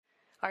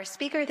Our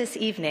speaker this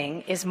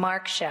evening is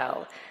Mark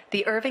Schell,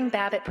 the Irving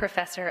Babbitt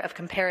Professor of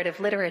Comparative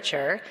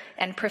Literature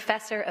and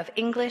Professor of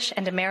English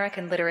and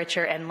American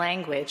Literature and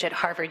Language at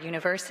Harvard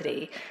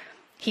University.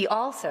 He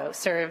also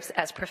serves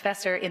as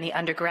professor in the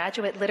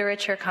undergraduate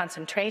literature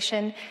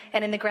concentration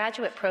and in the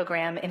graduate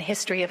program in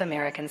History of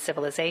American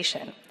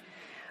Civilization.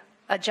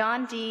 A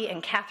John D.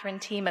 and Catherine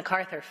T.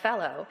 MacArthur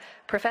Fellow,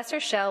 Professor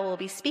Schell will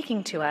be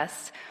speaking to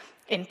us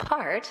in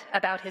part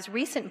about his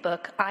recent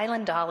book,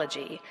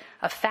 Islandology,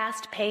 a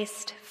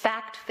fast-paced,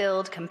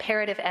 fact-filled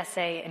comparative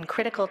essay in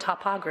critical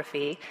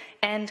topography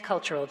and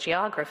cultural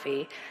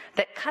geography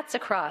that cuts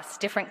across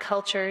different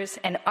cultures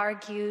and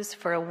argues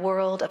for a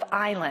world of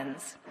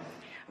islands.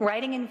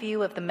 Writing in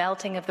view of the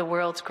melting of the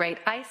world's great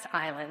ice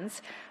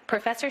islands,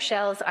 Professor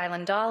Schell's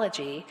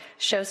Islandology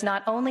shows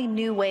not only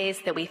new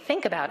ways that we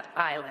think about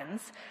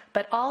islands,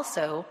 but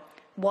also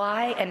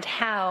why and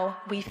how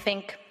we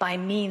think by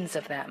means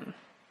of them.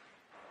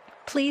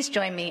 Please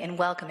join me in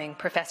welcoming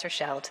Professor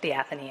Schell to the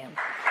Athenaeum.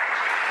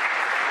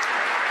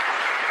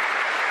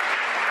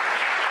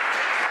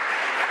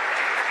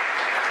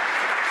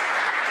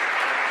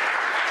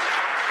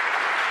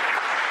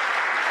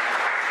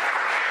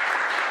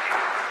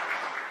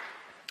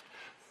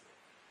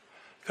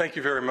 Thank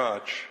you very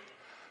much.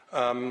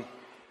 And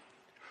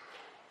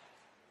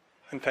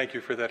thank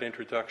you for that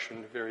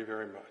introduction very,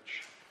 very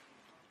much.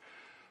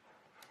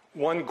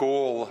 One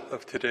goal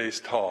of today's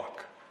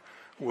talk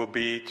will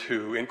be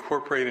to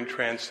incorporate and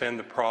transcend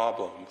the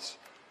problems,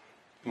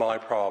 my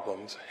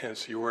problems,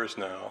 hence yours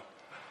now,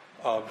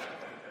 of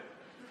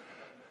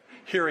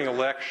hearing a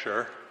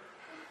lecture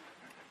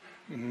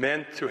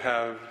meant to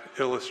have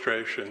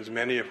illustrations,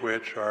 many of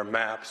which are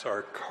maps,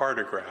 are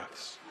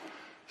cartographs,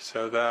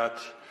 so that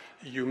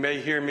you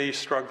may hear me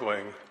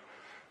struggling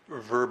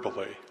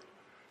verbally,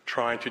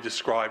 trying to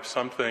describe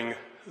something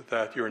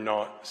that you're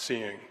not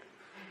seeing.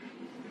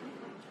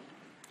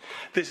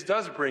 This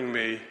does bring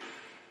me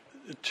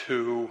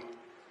to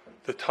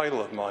the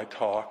title of my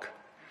talk,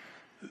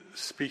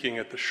 Speaking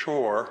at the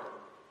Shore.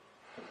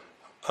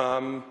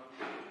 I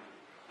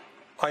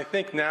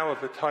think now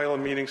of the title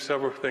meaning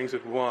several things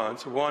at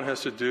once. One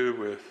has to do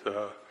with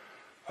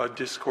a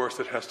discourse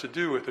that has to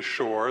do with the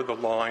shore, the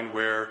line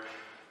where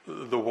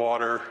the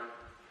water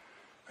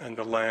and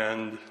the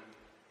land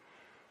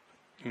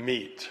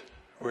meet,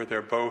 where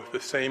they're both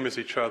the same as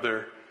each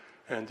other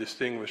and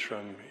distinguished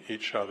from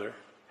each other.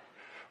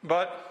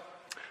 But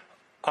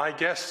I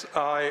guess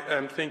I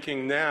am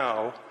thinking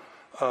now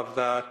of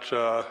that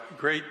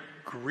great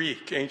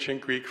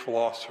ancient Greek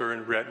philosopher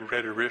and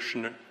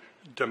rhetorician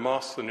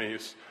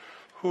Demosthenes,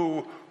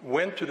 who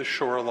went to the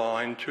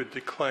shoreline to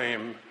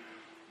declaim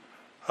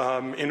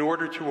in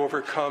order to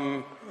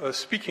overcome a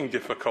speaking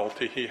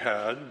difficulty he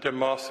had.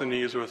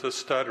 Demosthenes was a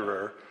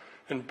stutterer,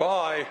 and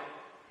by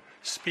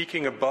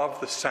speaking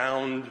above the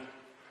sound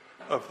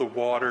of the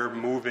water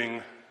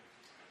moving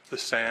the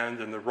sand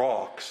and the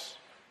rocks,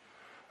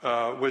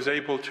 was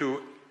able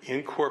to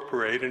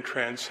incorporate and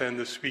transcend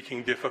the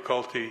speaking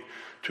difficulty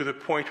to the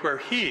point where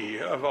he,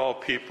 of all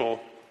people,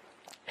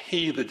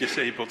 he, the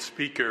disabled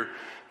speaker,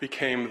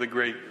 became the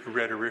great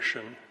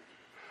rhetorician.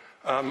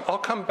 I'll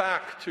come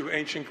back to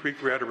ancient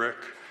Greek rhetoric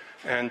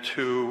and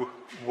to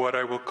what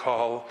I will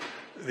call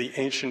the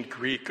ancient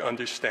Greek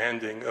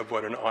understanding of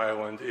what an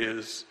island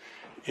is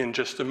in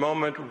just a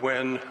moment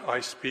when I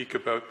speak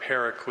about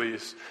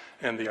Pericles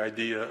and the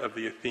idea of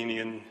the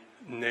Athenian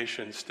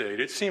nation-state.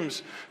 It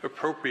seems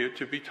appropriate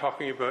to be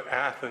talking about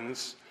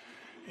Athens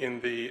in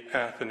the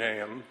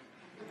Athenaeum.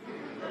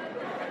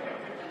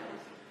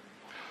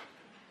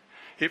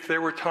 If there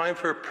were time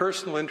for a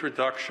personal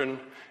introduction,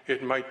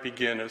 it might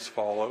begin as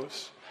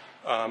follows.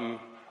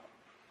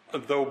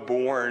 Though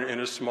born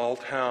in a small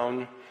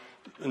town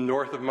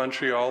north of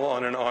Montreal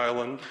on an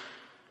island,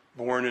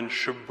 born in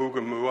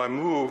Chibougamau, I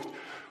moved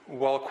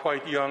while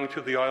quite young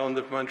to the island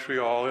of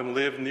Montreal and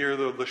lived near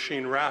the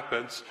Lachine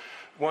Rapids.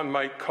 One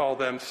might call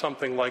them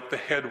something like the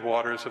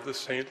headwaters of the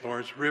St.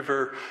 Lawrence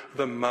River,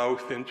 the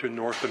mouth into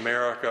North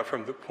America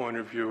from the point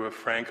of view of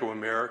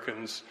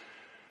Franco-Americans.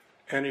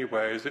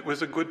 Anyways, it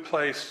was a good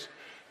place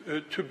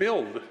to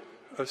build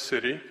a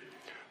city.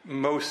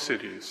 Most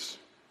cities,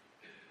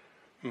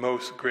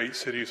 most great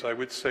cities, I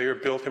would say, are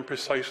built in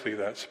precisely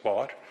that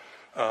spot.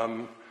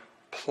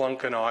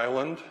 Plunk an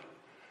island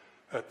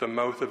at the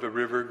mouth of a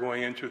river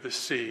going into the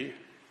sea.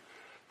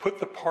 Put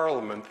the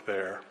Parliament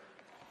there.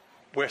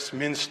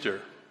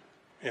 Westminster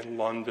in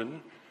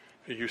London.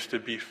 It used to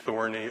be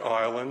Thorney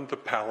Island, the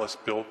palace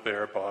built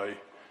there by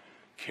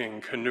King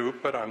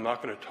Canute, but I'm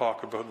not going to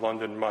talk about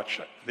London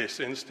much this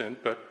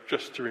instant, but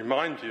just to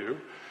remind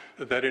you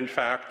that in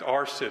fact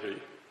our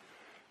city,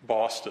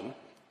 Boston,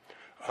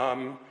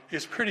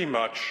 is pretty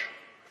much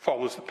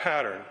follows the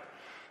pattern.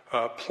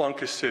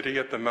 Plunk a city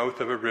at the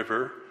mouth of a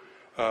river,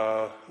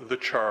 the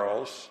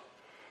Charles,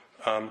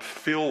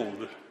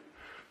 filled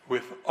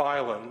with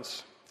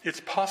islands. It's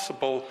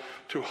possible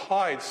to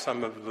hide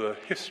some of the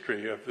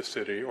history of the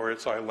city or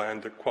its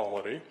islandic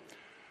quality,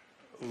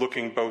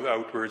 looking both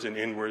outwards and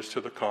inwards to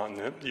the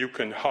continent. You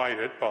can hide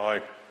it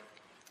by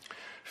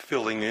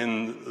filling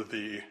in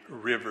the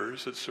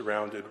rivers that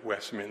surrounded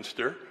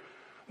Westminster.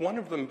 One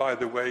of them, by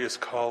the way, is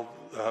called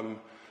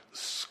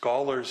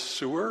Scholars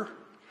Sewer.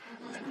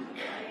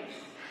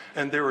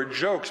 And there were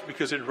jokes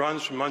because it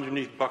runs from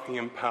underneath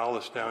Buckingham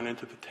Palace down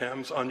into the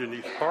Thames,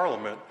 underneath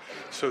Parliament,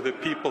 so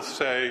that people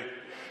say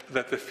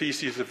that the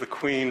feces of the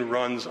Queen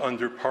runs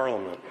under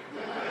Parliament.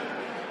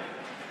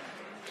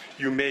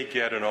 You may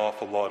get an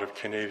awful lot of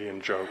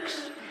Canadian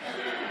jokes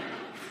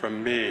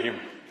from me,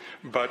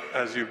 but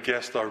as you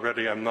guessed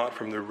already, I'm not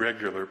from the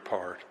regular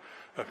part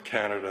of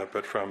Canada,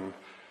 but from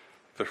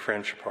the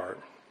French part.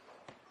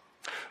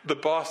 The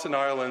Boston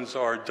Islands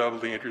are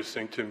doubly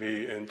interesting to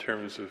me in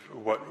terms of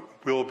what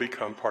will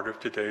become part of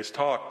today's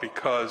talk,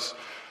 because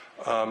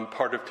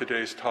part of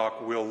today's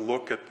talk will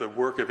look at the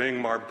work of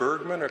Ingmar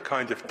Bergman, a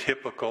kind of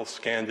typical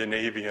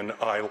Scandinavian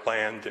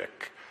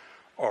islandic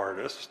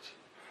artist.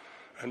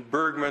 And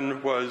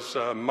Bergman was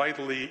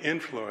mightily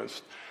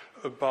influenced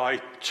by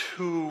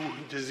two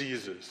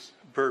diseases.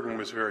 Bergman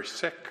was very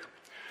sick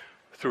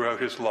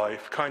throughout his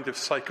life, kind of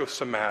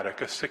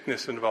psychosomatic, a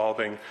sickness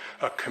involving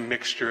a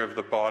commixture of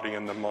the body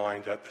and the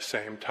mind at the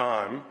same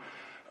time.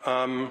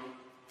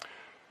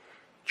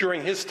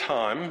 During his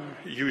time,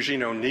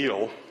 Eugene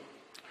O'Neill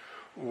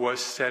was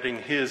setting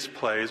his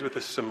plays with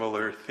a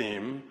similar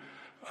theme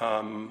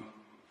on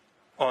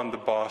the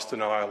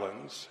Boston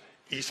Islands.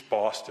 East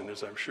Boston,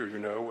 as I'm sure you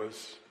know,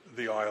 was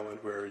the island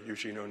where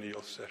Eugene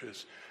O'Neill set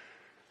his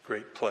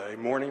great play,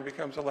 Morning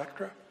Becomes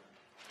Electra.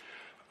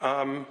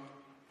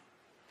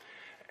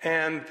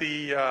 And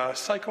the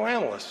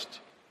psychoanalyst,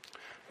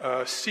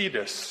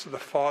 Cetus, the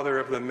father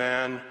of the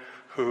man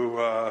who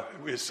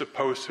is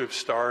supposed to have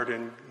starred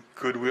in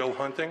Good Will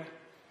Hunting.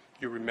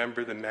 You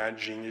remember the mad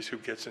genius who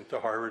gets into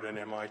Harvard and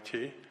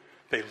MIT?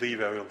 They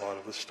leave out a lot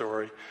of the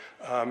story.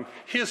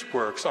 His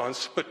works on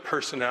split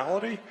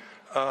personality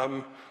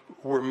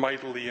were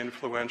mightily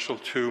influential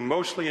too.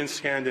 Mostly in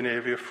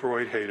Scandinavia,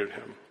 Freud hated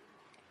him.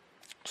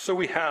 So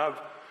we have,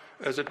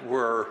 as it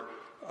were,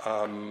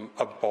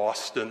 a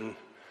Boston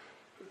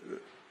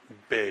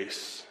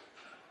base.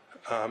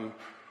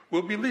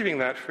 We'll be leaving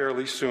that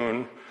fairly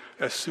soon.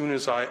 As soon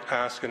as I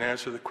ask and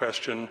answer the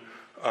question,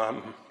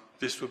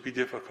 this will be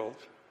difficult,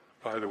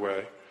 by the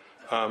way.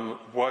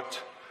 What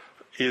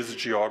is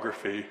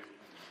geography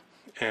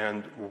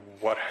and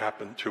what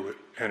happened to it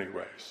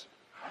anyways?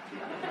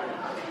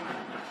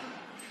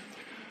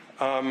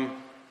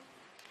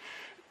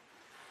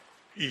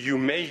 You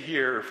may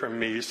hear from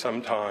me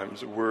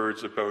sometimes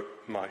words about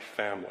my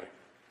family.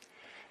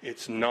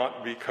 It's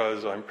not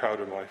because I'm proud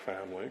of my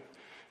family.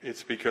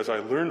 It's because I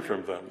learn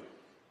from them.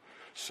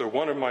 So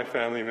one of my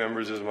family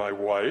members is my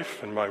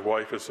wife, and my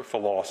wife is a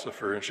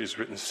philosopher, and she's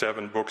written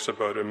 7 books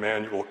about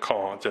Immanuel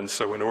Kant. And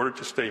so in order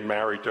to stay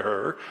married to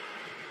her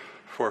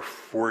for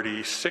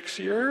 46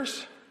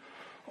 years,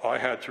 I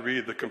had to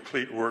read the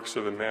complete works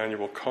of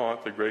Immanuel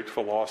Kant, the great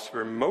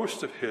philosopher.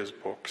 Most of his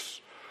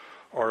books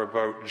are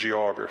about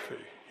geography.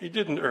 He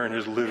didn't earn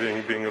his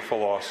living being a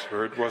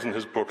philosopher. It wasn't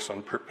his books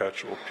on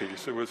perpetual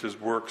peace. It was his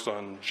works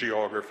on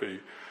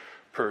geography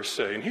per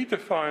se. And he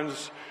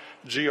defines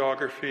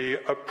geography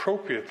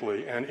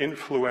appropriately and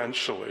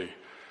influentially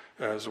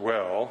as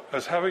well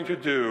as having to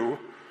do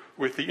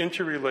with the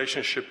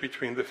interrelationship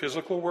between the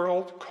physical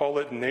world, call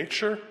it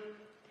nature,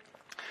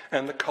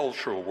 and the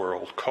cultural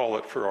world, call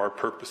it for our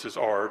purposes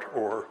art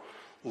or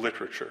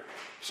literature.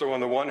 So on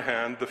the one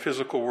hand, the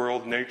physical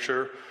world,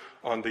 nature;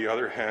 on the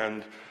other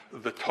hand,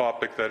 the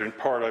topic that in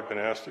part I've been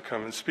asked to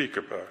come and speak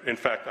about. In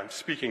fact, I'm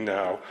speaking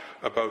now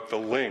about the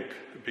link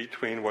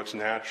between what's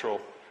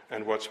natural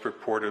and what's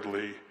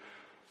purportedly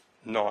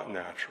not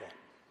natural.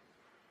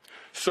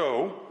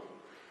 So,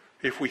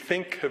 if we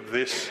think of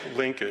this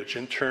linkage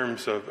in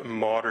terms of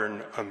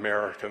modern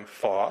American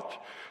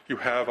thought, you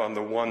have on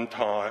the one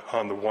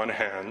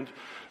hand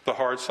the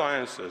hard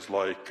sciences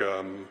like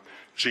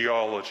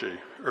geology,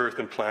 earth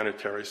and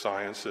planetary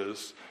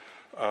sciences,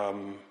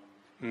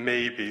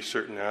 maybe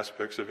certain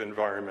aspects of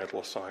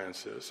environmental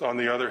sciences. On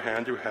the other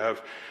hand, you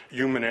have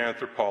human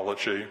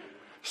anthropology,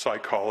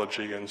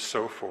 psychology, and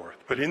so forth.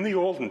 But in the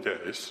olden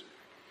days,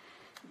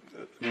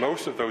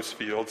 most of those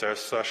fields as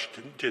such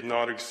did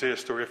not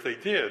exist, or if they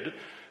did,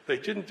 they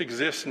didn't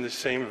exist in the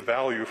same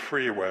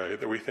value-free way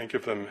that we think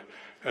of them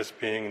as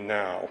being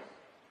now.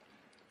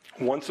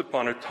 Once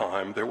upon a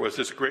time, there was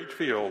this great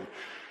field,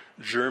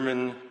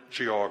 German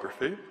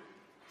geography,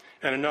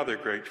 and another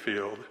great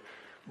field,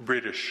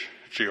 British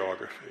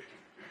geography.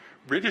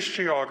 British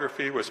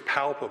geography was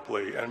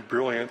palpably and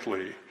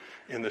brilliantly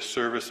in the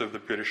service of the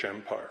British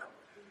Empire.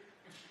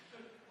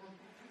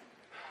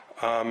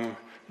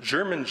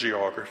 German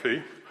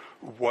geography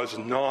was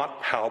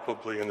not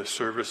palpably in the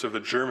service of the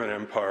German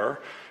Empire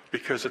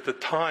because at the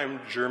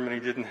time Germany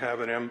didn't have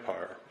an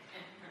empire.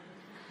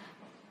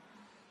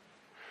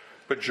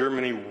 But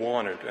Germany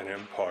wanted an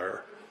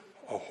empire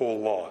a whole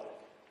lot.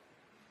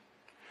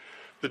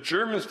 The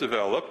Germans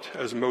developed,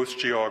 as most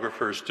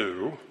geographers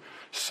do,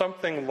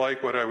 something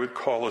like what I would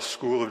call a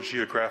school of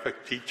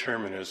geographic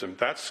determinism.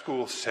 That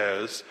school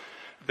says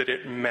that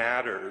it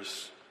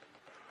matters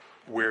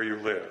where you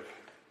live.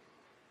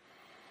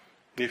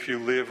 If you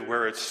live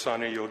where it's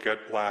sunny, you'll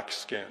get black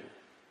skin.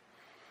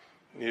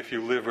 If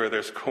you live where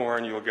there's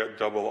corn, you'll get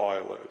double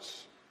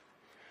eyelids.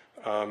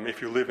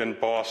 If you live in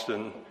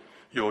Boston,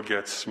 you'll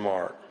get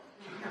smart.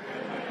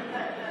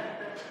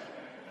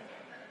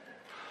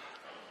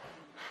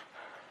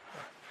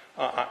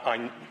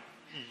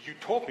 You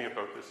told me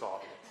about this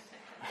audience.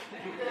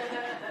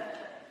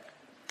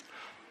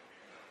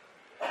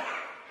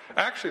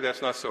 Actually,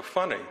 that's not so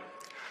funny,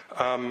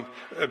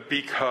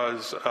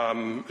 because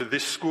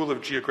this school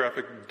of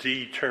geographic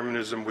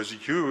determinism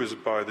was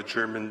used by the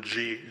German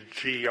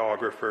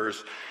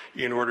geographers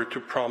in order to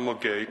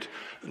promulgate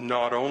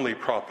not only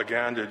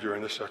propaganda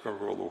during the Second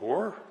World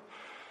War,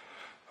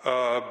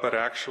 but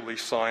actually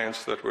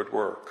science that would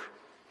work.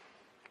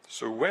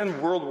 So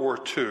when World War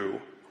II,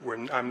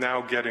 when I'm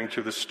now getting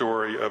to the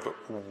story of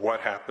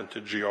what happened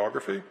to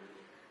geography,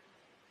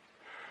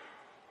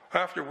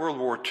 after World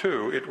War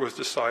II, it was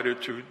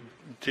decided to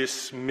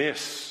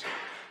dismiss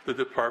the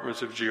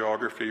departments of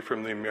geography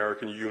from the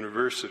American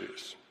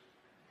universities.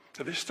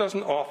 Now, this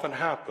doesn't often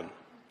happen.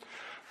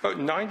 About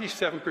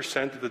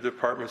 97% of the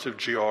departments of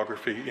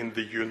geography in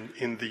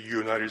the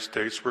United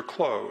States were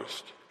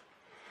closed.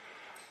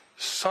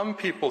 Some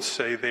people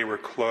say they were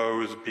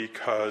closed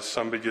because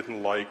somebody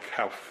didn't like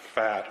how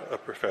fat a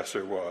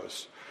professor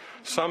was.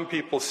 Some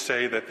people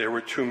say that there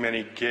were too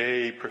many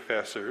gay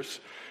professors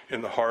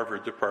in the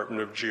Harvard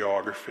Department of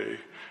Geography,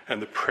 and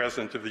the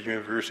president of the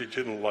university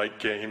didn't like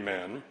gay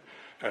men,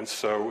 and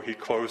so he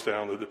closed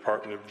down the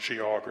Department of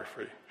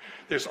Geography.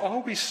 There's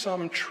always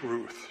some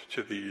truth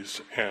to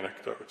these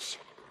anecdotes.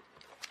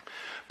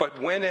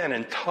 But when an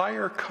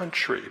entire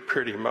country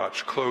pretty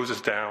much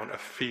closes down a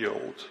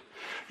field,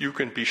 you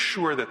can be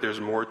sure that there's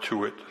more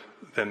to it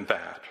than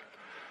that.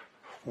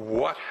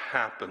 What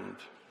happened,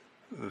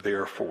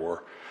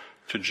 therefore,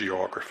 to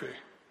geography?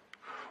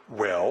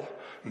 Well,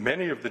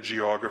 many of the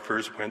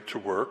geographers went to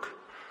work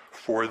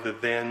for the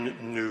then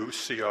new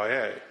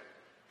CIA.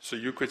 So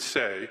you could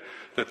say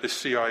that the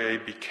CIA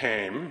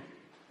became,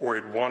 or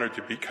it wanted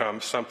to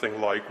become, something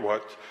like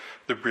what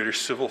the British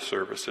Civil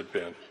Service had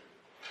been.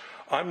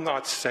 I'm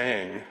not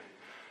saying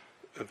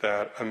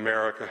that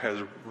America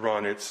has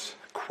run its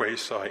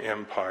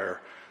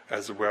quasi-empire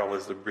as well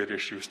as the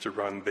British used to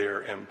run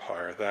their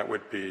empire. That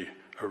would be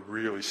a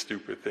really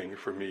stupid thing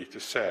for me to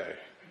say.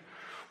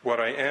 What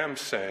I am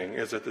saying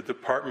is that the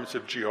departments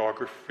of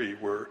geography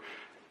were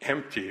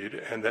emptied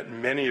and that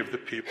many of the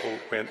people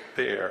went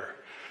there.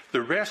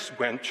 The rest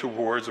went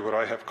towards what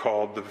I have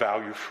called the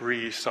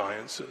value-free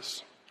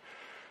sciences.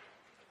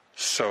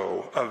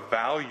 So a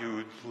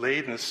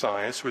value-laden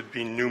science would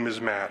be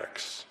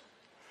numismatics.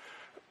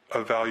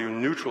 A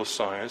value-neutral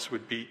science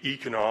would be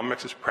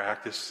economics as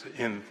practiced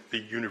in the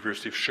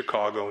University of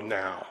Chicago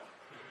now.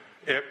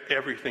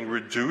 Everything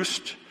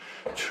reduced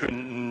to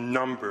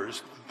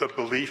numbers, the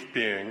belief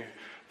being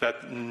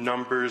that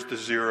numbers, the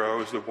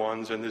zeros, the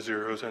ones and the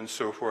zeros and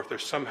so forth, are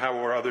somehow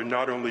or other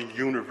not only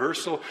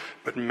universal,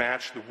 but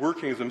match the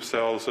workings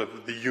themselves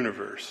of the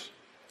universe.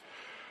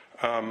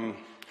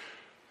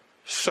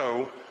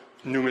 So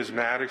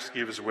numismatics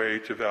gives way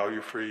to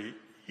value-free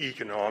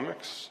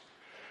economics.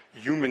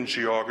 Human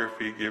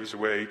geography gives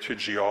way to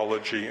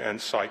geology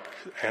and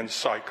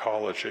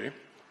psychology.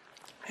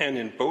 And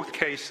in both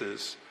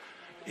cases,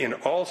 in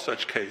all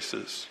such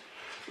cases,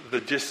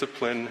 the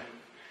discipline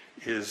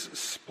is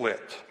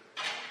split.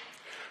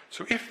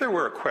 So if there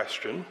were a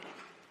question,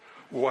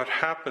 what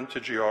happened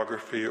to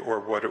geography or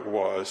what it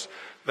was,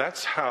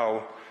 that's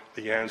how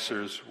the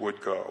answers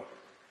would go.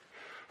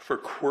 For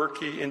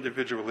quirky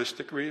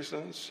individualistic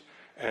reasons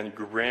and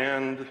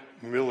grand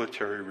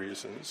military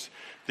reasons,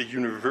 the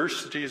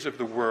universities of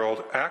the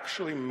world,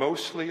 actually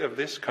mostly of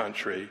this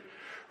country,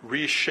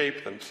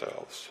 reshape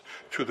themselves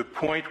to the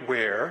point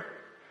where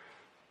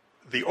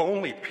the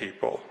only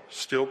people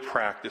still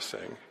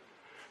practicing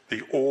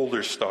the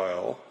older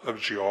style of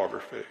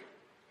geography,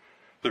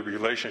 the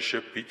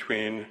relationship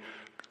between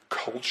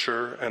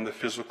culture and the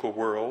physical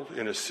world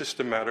in a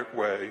systematic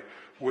way,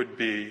 would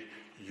be,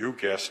 you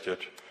guessed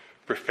it,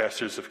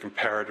 professors of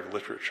comparative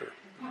literature.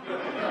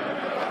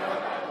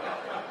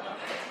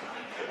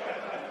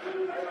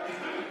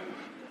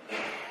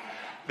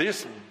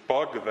 This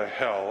bugged the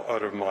hell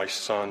out of my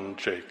son,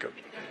 Jacob.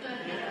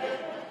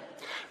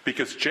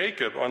 Because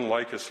Jacob,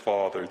 unlike his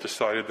father,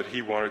 decided that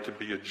he wanted to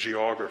be a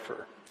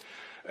geographer.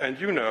 And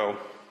you know,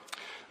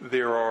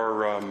 there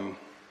are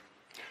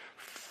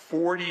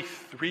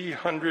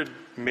 4,300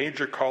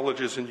 major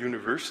colleges and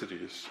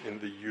universities in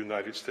the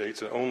United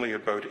States and only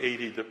about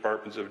 80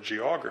 departments of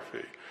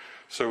geography.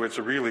 So it's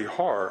really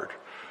hard.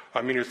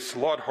 I mean, it's a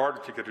lot harder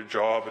to get a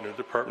job in a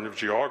department of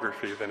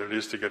geography than it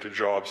is to get a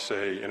job,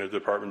 say, in a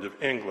department of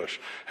English.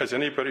 Has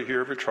anybody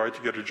here ever tried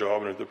to get a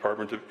job in a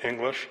department of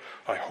English?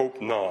 I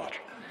hope not.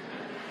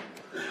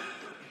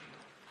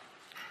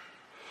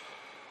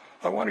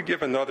 I want to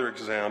give another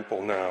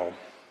example now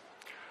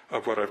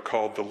of what I've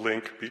called the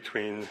link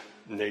between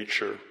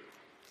nature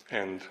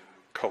and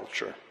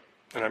culture.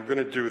 And I'm going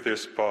to do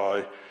this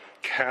by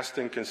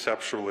casting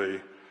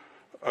conceptually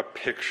a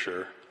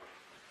picture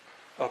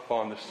up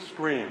on the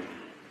screen.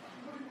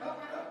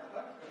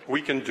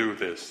 We can do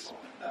this.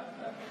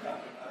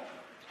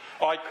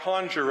 I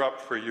conjure up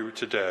for you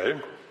today.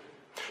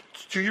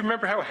 Do you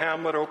remember how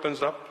Hamlet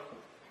opens up?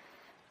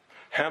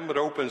 Hamlet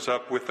opens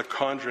up with the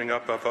conjuring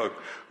up of a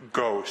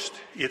ghost.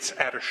 It's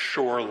at a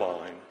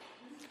shoreline.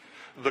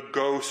 The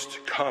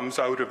ghost comes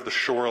out of the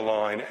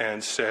shoreline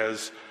and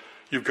says,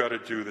 "You've got to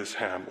do this,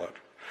 Hamlet."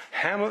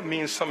 Hamlet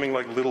means something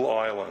like little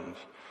island,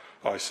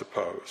 I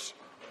suppose.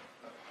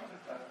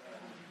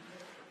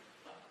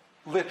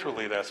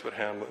 Literally, that's what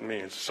Hamlet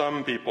means.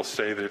 Some people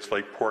say that it's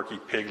like Porky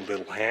Pig,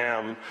 Little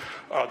Ham.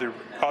 Other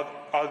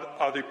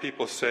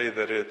people say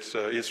that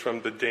it's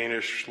from the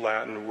Danish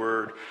Latin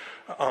word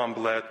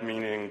omelette,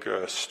 meaning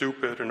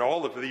stupid, and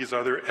all of these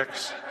other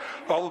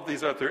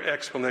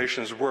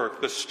explanations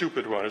work. The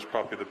stupid one is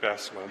probably the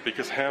best one,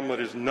 because Hamlet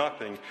is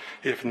nothing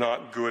if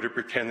not good at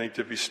pretending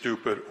to be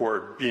stupid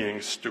or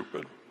being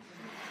stupid.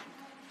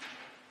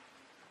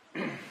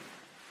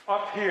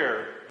 Up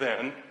here,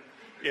 then,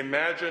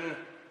 imagine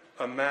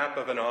a map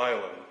of an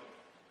island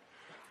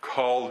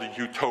called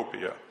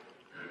Utopia.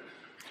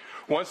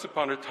 Once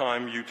upon a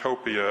time,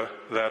 Utopia,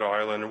 that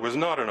island, was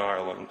not an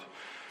island.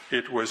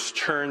 It was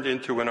turned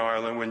into an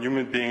island when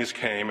human beings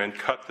came and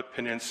cut the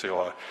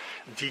peninsula,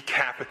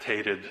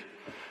 decapitated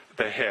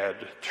the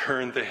head,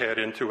 turned the head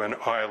into an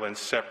island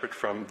separate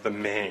from the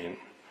main,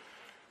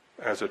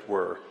 as it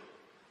were.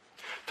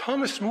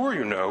 Thomas More,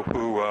 you know,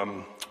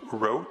 who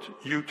wrote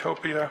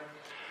Utopia,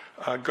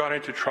 got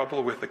into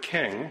trouble with the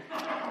king.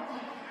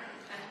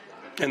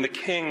 And the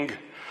king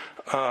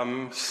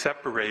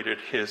separated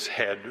his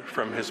head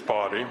from his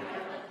body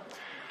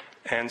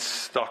and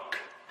stuck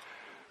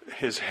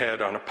his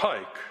head on a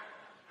pike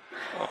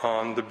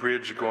on the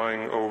bridge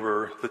going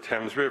over the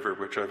Thames River,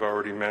 which I've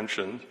already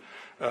mentioned,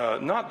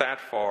 not that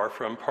far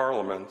from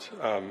Parliament,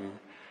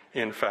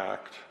 in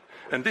fact.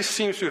 And this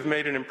seems to have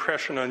made an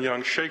impression on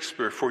young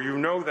Shakespeare, for you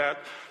know that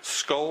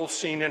skull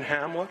scene in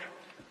Hamlet,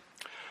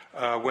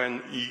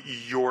 when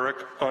Yorick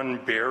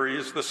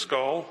unburies the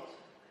skull,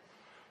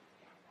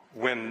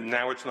 when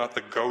now it's not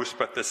the ghost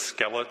but the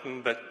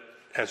skeleton that,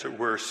 as it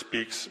were,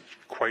 speaks,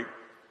 quite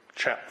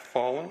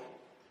chapfallen.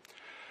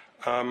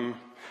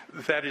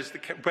 That is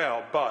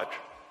well, but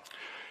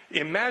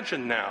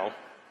imagine now,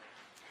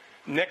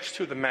 next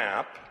to the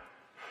map,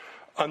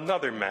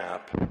 another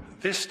map,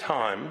 this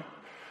time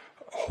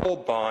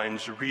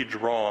Holbein's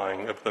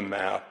redrawing of the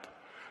map,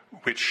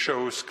 which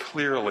shows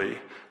clearly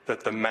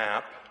that the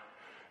map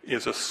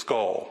is a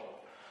skull.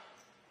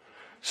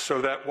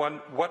 So that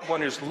what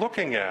one is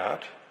looking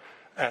at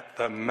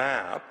the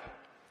map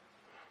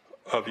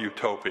of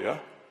Utopia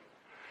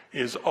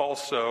is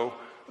also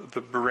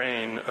the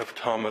brain of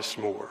Thomas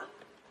More.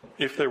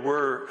 If there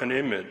were an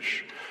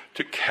image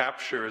to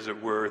capture, as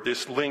it were,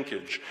 this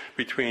linkage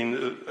between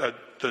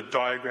the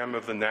diagram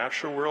of the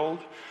natural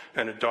world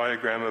and a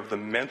diagram of the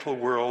mental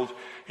world,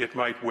 it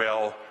might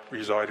well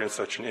reside in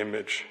such an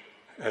image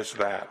as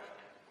that.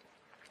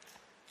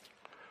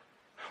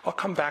 I'll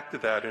come back to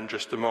that in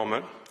just a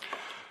moment.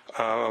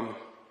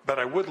 But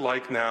I would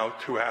like now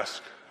to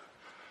ask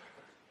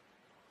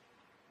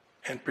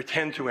and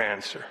pretend to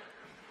answer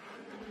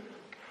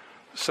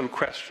some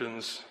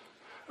questions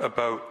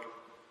about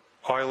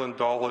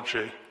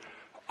islandology.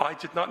 I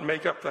did not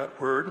make up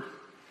that word.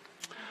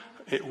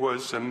 It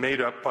was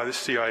made up by the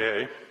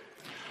CIA.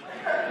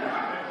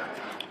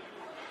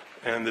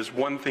 And there's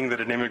one thing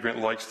that an immigrant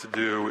likes to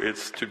do,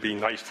 it's to be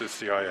nice to the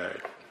CIA.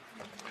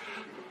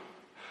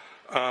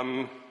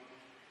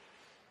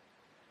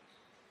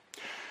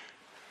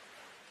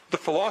 The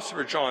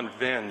philosopher John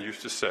Venn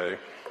used to say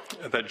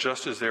that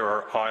just as there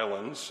are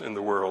islands in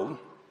the world,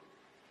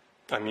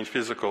 I mean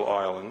physical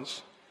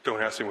islands,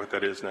 don't ask me what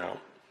that is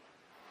now,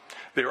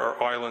 there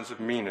are islands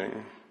of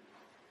meaning,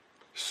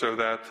 so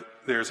that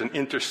there's an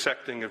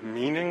intersecting of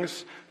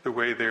meanings the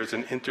way there's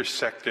an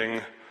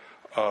intersecting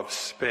of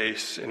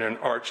space in an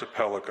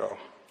archipelago.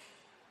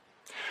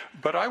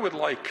 But I would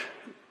like,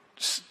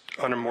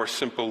 on a more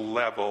simple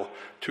level,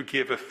 to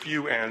give a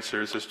few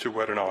answers as to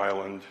what an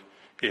island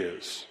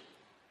is.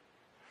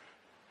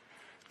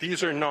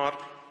 These are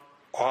not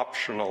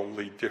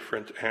optionally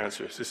different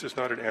answers. This is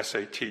not an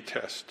SAT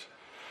test.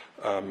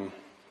 The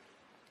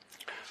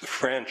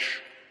French,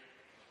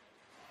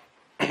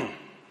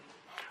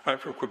 I'm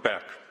from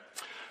Quebec,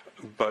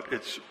 but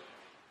it's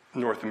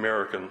North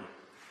American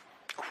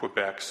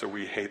Quebec, so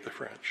we hate the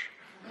French.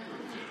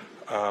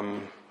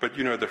 But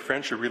you know, the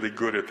French are really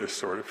good at this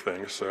sort of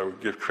thing, so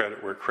give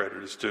credit where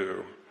credit is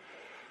due.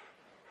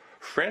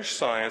 French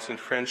science and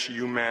French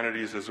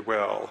humanities as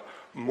well,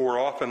 more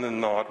often than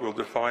not, will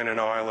define an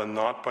island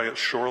not by its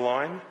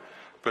shoreline,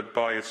 but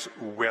by its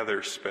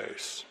weather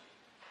space.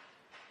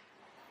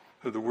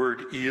 The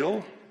word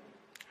île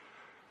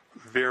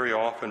very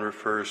often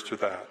refers to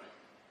that.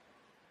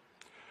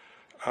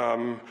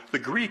 The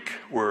Greek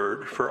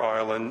word for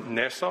island,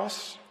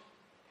 nessos,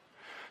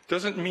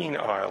 doesn't mean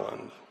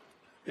island.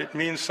 It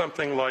means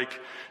something like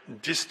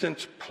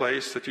distant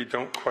place that you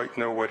don't quite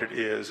know what it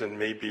is, and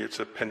maybe it's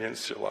a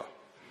peninsula.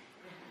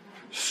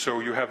 So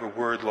you have a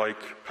word like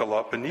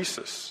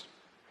Peloponnesus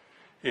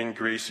in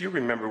Greece. You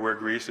remember where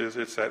Greece is.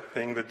 It's that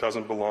thing that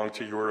doesn't belong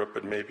to Europe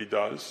but maybe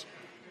does.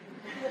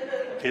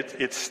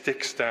 It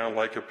sticks down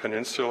like a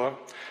peninsula.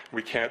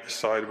 We can't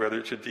decide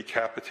whether to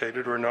decapitate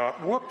it or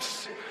not.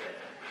 Whoops!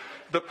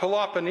 The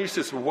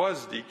Peloponnesus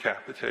was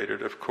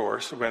decapitated, of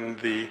course, when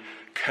the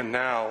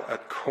canal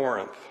at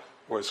Corinth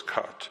was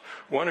cut.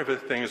 One of the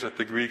things that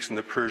the Greeks and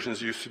the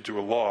Persians used to do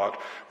a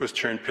lot was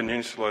turn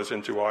peninsulas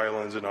into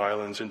islands and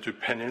islands into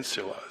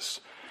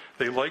peninsulas.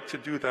 They liked to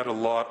do that a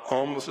lot,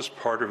 almost as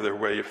part of their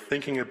way of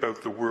thinking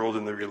about the world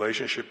and the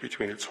relationship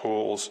between its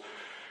wholes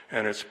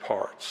and its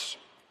parts.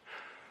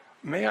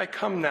 May I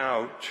come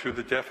now to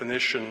the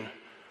definition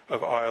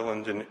of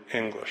island in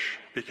English,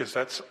 because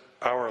that's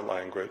our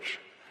language.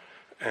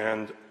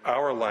 And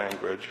our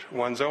language,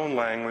 one's own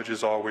language,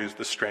 is always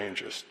the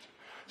strangest.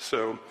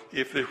 So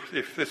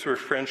if this were a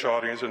French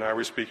audience and I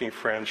were speaking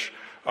French,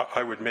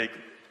 I would make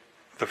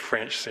the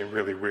French seem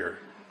really weird.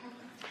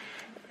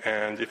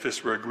 And if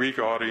this were a Greek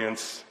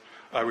audience,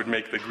 I would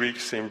make the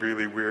Greeks seem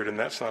really weird, and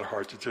that's not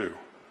hard to do.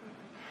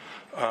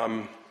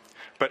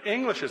 But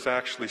English is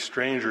actually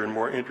stranger and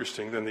more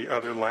interesting than the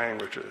other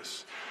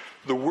languages.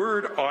 The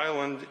word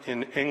island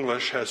in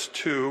English has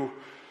two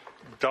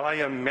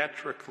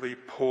diametrically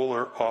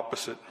polar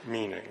opposite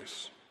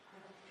meanings.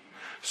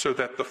 So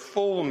that the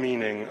full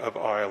meaning of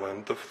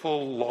island, the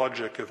full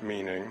logic of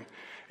meaning,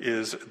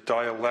 is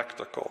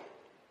dialectical,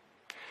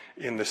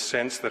 in the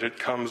sense that it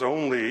comes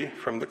only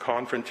from the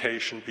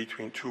confrontation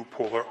between two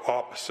polar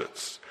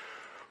opposites,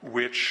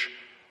 which,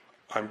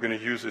 I'm going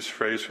to use this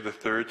phrase for the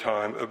third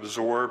time,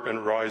 absorb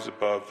and rise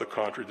above the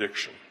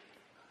contradiction.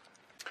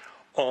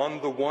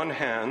 On the one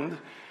hand,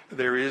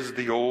 there is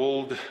the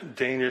old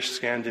Danish,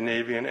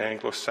 Scandinavian,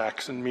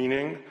 Anglo-Saxon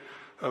meaning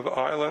of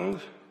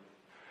island,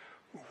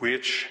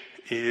 which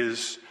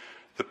is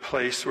the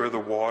place where the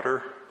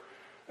water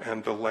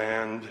and the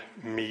land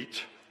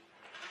meet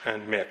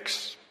and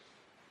mix.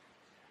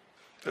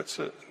 That's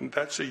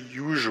a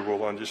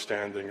usual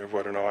understanding of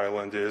what an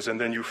island is,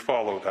 and then you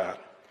follow that.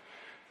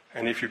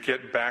 And if you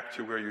get back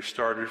to where you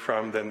started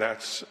from, then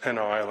that's an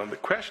island. The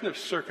question of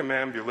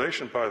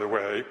circumambulation, by the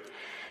way,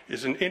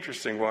 is an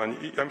interesting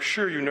one. I'm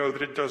sure you know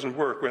that it doesn't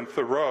work. When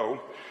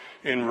Thoreau,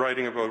 in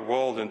writing about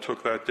Walden,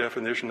 took that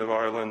definition of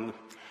island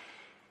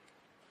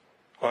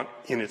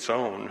in its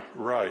own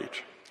right,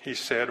 he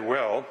said,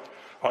 well,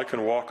 I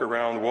can walk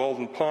around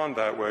Walden Pond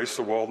that way,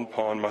 so Walden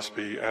Pond must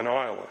be an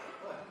island.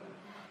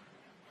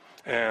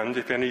 And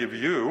if any of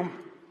you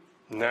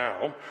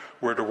now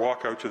were to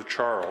walk out to the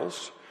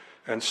Charles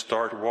and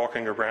start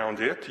walking around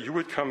it, you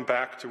would come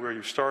back to where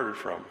you started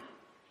from,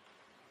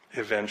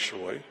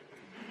 eventually.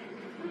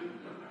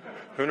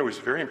 No, it's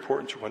very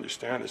important to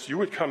understand this. You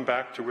would come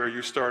back to where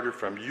you started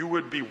from. You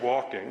would be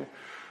walking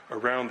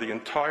around the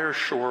entire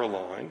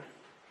shoreline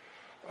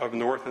of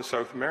North and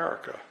South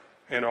America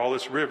and all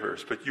its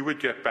rivers, but you would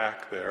get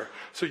back there.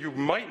 So you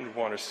mightn't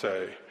want to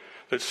say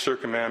that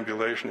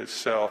circumambulation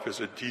itself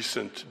is a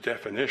decent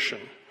definition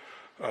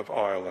of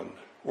island,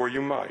 or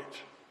you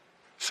might.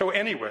 So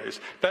anyways,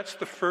 that's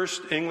the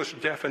first English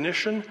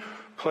definition,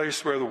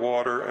 place where the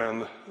water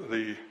and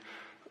the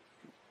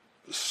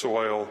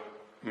soil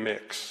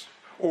mix.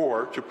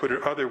 Or, to put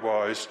it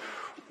otherwise,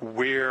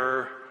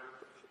 where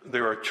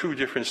there are two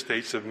different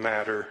states of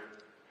matter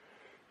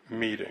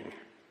meeting.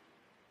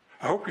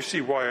 I hope you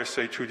see why I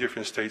say two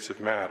different states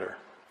of matter.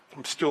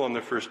 I'm still on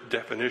the first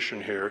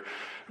definition here,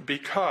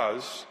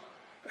 because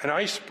an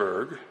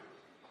iceberg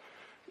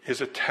is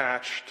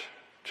attached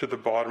to the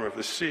bottom of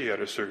the sea at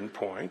a certain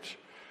point,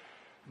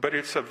 but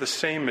it's of the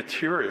same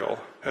material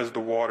as the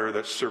water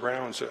that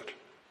surrounds it.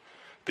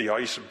 The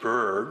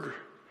iceberg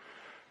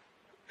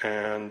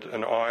and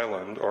an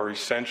island are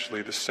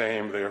essentially the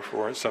same,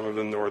 therefore, in some of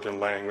the northern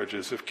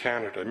languages of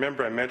Canada.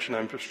 Remember, I mentioned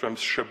I'm from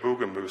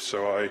Chibougamau,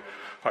 so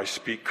I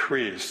speak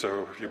Cree.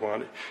 So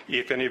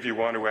if any of you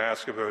want to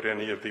ask about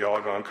any of the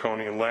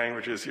Algonquinian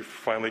languages, you've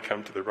finally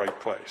come to the right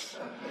place.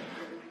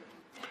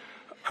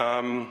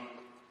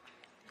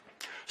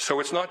 So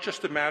it's not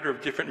just a matter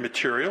of different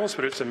materials,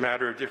 but it's a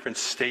matter of different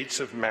states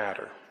of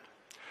matter.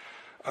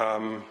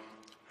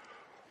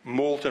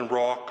 Molten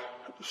rock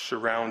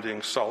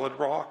surrounding solid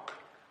rock,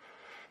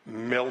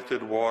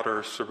 melted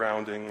water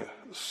surrounding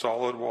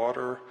solid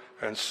water,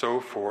 and so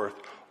forth,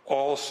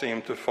 all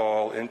seem to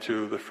fall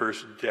into the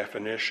first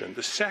definition.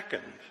 The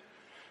second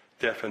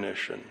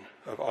definition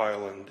of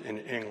island in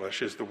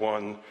English is the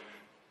one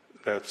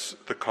that's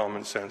the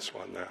common sense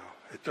one now.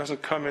 It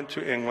doesn't come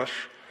into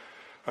English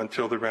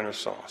until the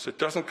Renaissance. It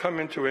doesn't come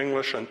into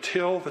English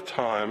until the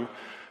time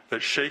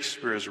that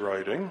Shakespeare is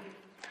writing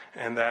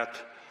and that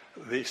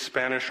the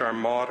Spanish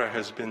Armada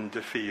has been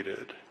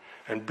defeated.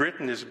 And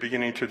Britain is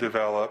beginning to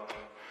develop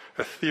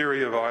a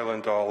theory of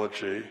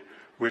islandology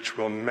which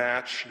will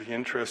match the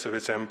interests of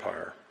its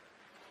empire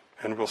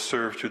and will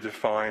serve to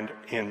define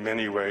in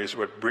many ways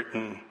what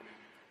Britain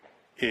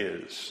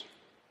is.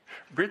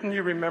 Britain,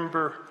 you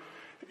remember,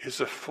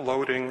 is a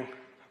floating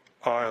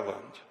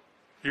island.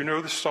 You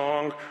know the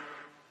song,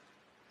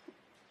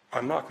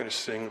 I'm not going to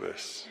sing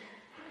this,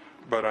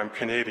 but I'm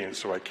Canadian,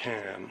 so I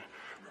can.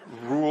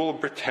 Rule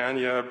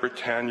Britannia,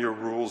 Britannia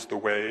rules the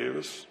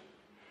waves,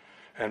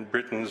 and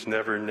Britons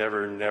never,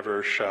 never,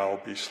 never shall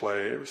be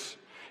slaves.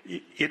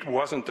 It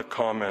wasn't a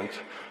comment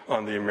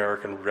on the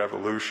American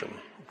Revolution,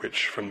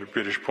 which from the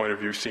British point of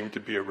view seemed to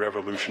be a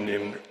revolution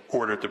in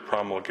order to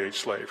promulgate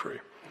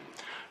slavery.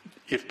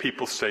 If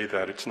people say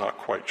that, it's not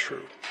quite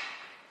true.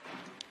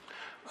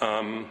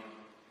 But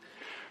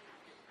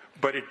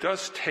it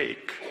does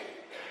take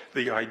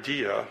the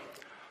idea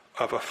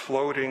of a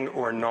floating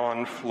or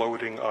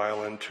non-floating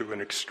island to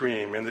an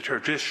extreme. In the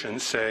tradition,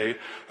 say,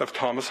 of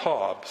Thomas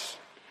Hobbes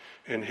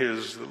in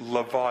his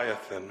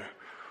Leviathan,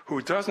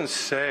 who doesn't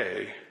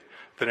say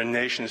that a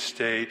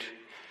nation-state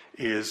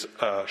is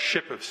a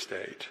ship of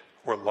state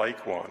or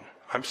like one.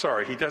 I'm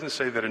sorry, he doesn't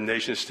say that a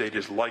nation-state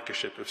is like a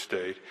ship of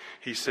state.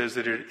 He says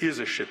that it is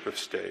a ship of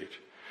state.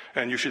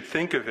 And you should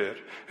think of it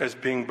as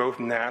being both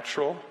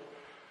natural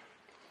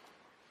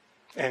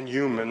and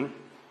humanoid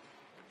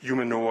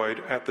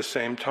at the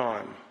same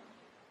time.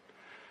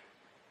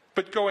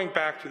 But going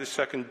back to the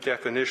second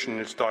definition,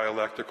 its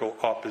dialectical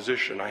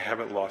opposition, I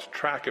haven't lost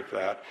track of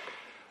that.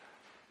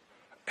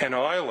 An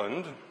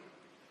island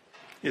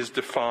is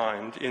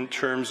defined in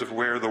terms of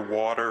where the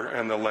water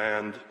and the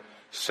land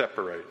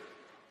separate.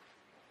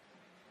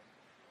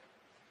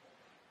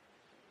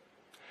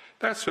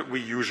 That's what we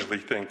usually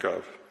think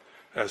of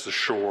as the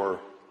shore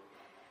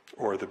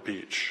or the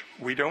beach.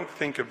 We don't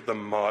think of the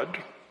mud.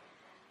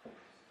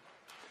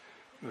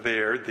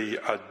 There, the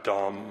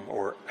Adam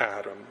or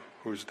Adam,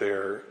 who's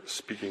there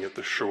speaking at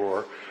the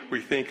shore.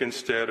 We think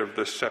instead of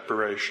the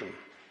separation.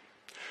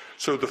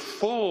 So the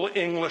full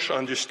English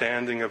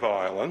understanding of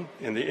island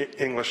in the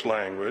English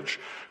language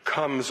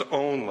comes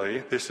only,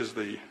 this is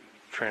the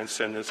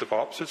transcendence of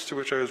opposites to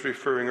which I was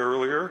referring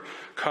earlier,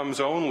 comes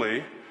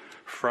only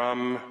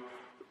from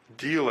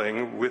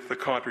dealing with the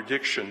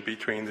contradiction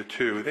between the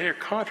two. They are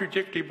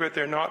contradictory, but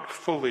they're not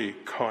fully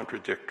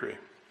contradictory.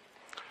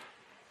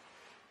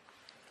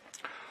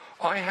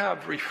 I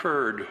have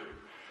referred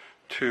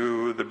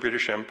to the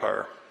British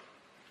Empire,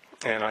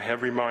 and I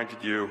have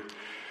reminded you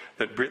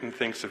that Britain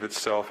thinks of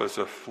itself as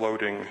a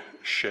floating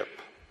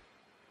ship.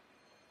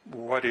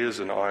 What is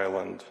an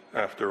island,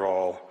 after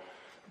all,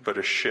 but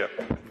a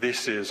ship?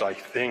 This is, I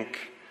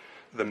think,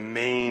 the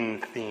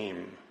main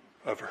theme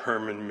of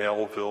Herman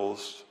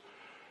Melville's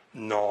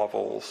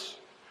novels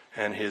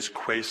and his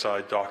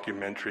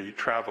quasi-documentary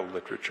travel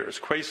literature. His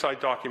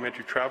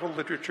quasi-documentary travel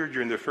literature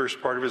during the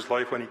first part of his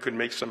life when he could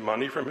make some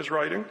money from his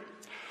writing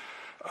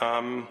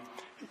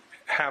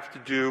have to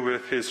do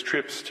with his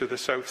trips to the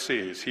South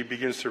Seas. He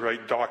begins to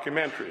write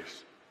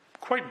documentaries.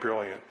 Quite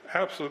brilliant,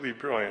 absolutely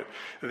brilliant.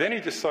 Then he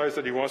decides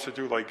that he wants to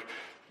do like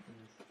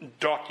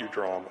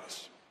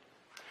docudramas,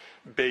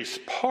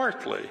 based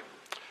partly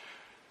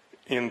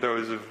in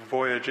those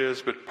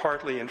voyages, but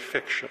partly in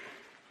fiction.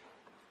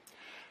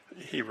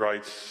 He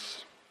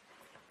writes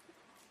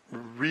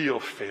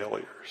real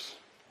failures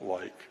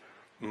like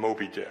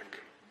Moby Dick,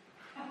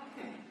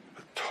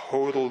 a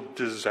total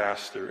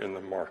disaster in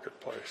the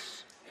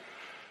marketplace.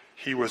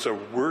 He was a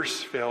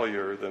worse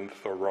failure than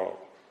Thoreau.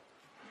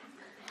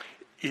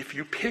 If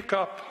you pick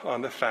up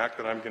on the fact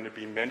that I'm going to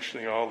be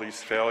mentioning all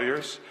these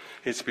failures,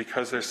 it's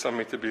because there's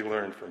something to be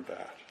learned from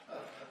that.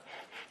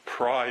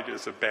 Pride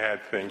is a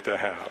bad thing to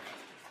have.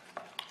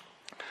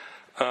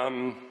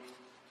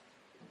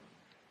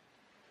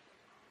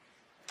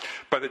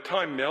 By the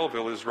time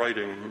Melville is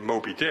writing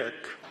Moby Dick,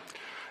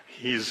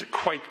 he's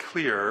quite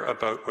clear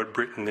about what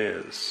Britain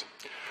is.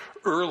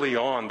 Early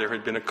on, there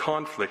had been a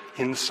conflict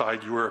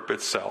inside Europe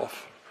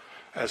itself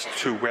as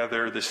to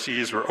whether the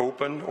seas were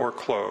open or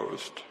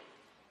closed.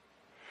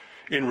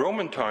 In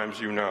Roman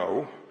times, you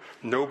know,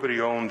 nobody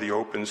owned the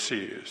open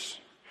seas.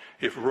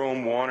 If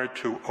Rome wanted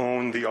to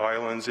own the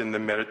islands in the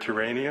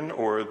Mediterranean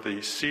or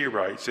the sea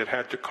rights, it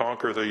had to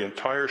conquer the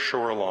entire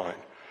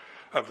shoreline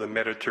of the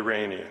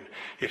Mediterranean.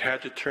 It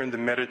had to turn the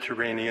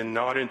Mediterranean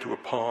not into a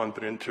pond,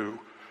 but into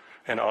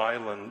an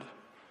island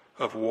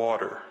of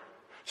water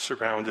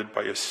surrounded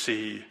by a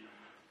sea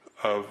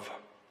of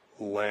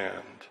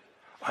land.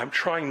 I'm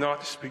trying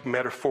not to speak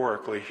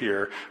metaphorically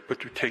here, but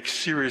to take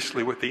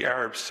seriously what the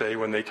Arabs say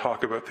when they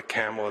talk about the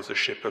camel as a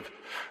ship of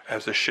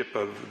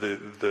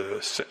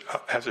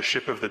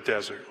the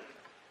desert.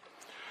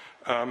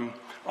 On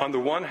the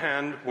one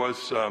hand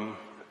was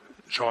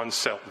John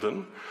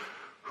Selden,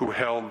 who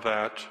held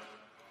that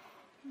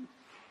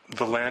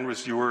the land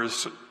was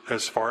yours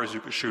as far as you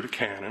could shoot a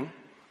cannon.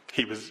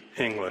 He was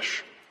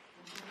English.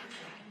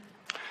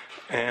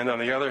 And on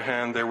the other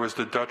hand, there was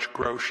the Dutch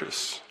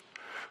Grotius,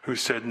 who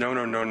said,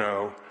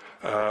 no,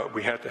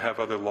 we had to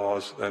have other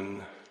laws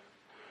than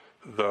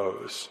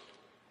those.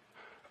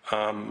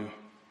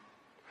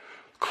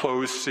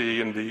 Closed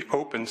sea and the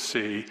open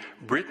sea,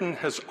 Britain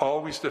has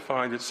always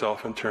defined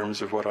itself in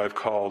terms of what I've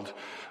called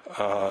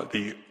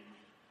the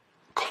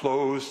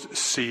closed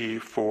sea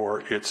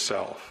for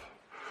itself.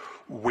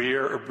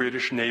 Where a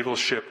British naval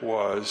ship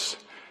was,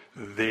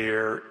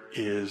 there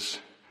is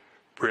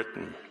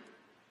Britain.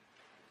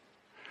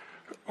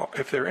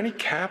 if there are any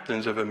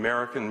captains of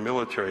American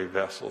military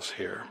vessels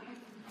here,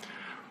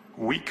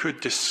 we could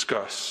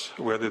discuss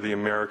whether the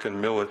American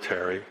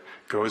military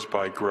goes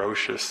by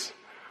Grotius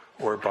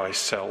or by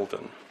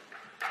Selden,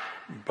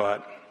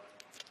 but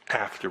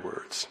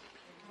afterwards.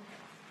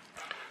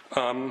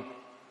 I'm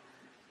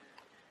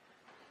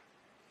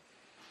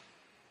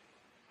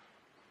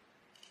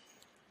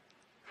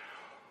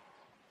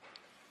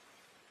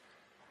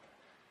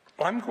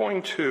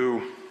going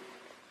to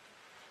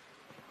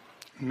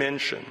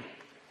mention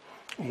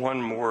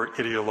one more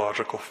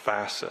ideological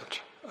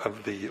facet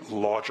of the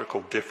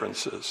logical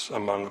differences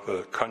among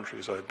the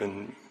countries I've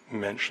been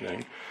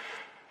mentioning,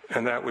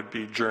 and that would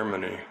be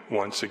Germany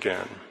once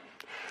again.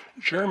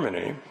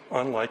 Germany,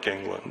 unlike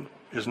England,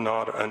 is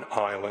not an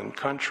island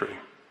country,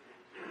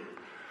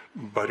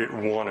 but it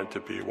wanted to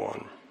be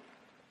one.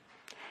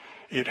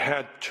 It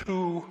had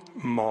two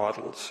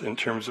models in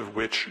terms of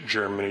which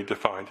Germany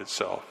defined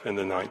itself in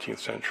the 19th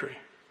century,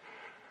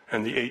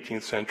 and the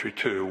 18th century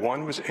too.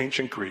 One was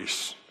ancient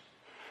Greece,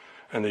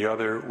 and the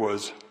other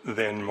was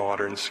then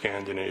modern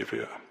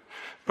Scandinavia.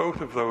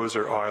 Both of those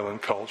are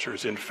island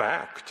cultures. In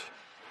fact,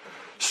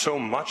 so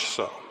much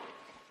so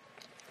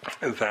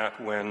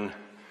that when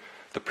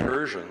the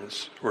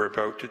Persians were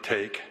about to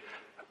take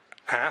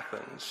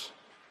Athens,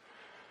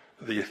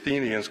 the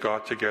Athenians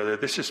got together.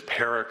 This is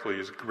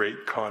Pericles'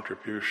 great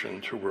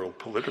contribution to world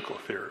political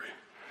theory,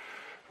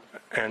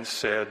 and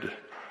said,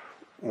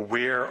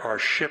 where our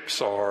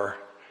ships are,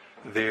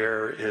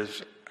 there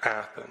is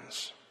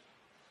Athens.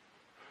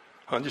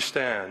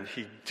 Understand,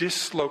 he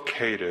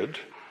dislocated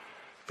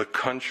the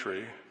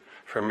country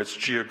from its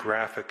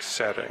geographic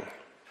setting.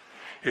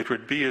 It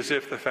would be as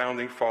if the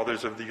founding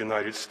fathers of the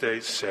United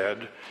States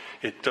said,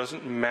 it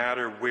doesn't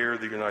matter where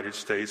the United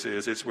States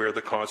is, it's where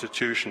the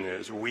Constitution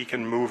is. We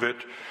can move it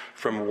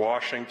from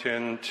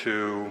Washington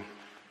to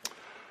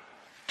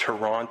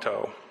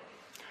Toronto,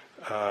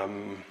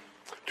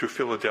 to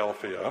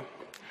Philadelphia,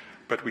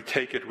 but we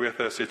take it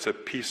with us, it's a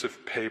piece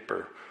of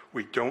paper.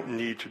 We don't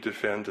need to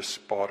defend a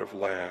spot of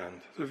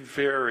land. It's a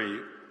very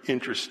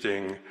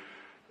interesting,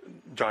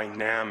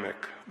 dynamic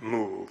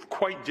move,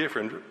 quite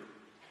different,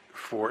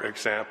 for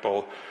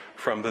example,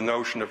 from the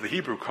notion of the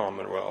Hebrew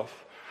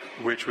Commonwealth,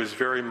 which was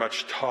very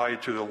much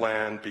tied to the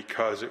land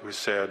because it was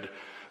said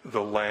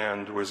the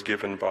land was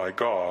given by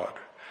God.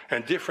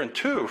 And different,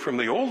 too, from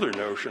the older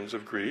notions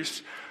of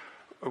Greece,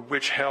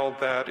 which held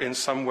that in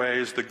some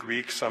ways the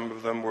Greeks, some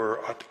of them were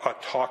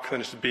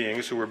autochthonous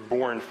beings who were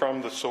born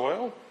from the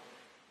soil.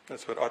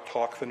 That's what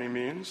autochthony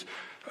means.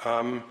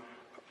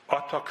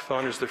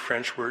 Autochthone is the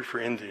French word for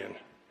Indian.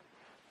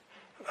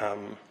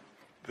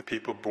 The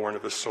people born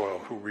of the soil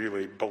who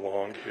really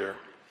belonged here.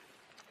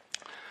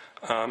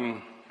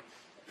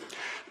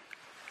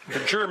 The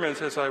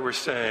Germans, as I was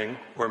saying,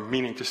 or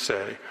meaning to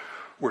say,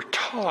 were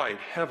tied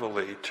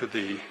heavily to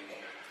the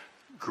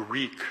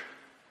Greek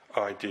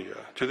idea,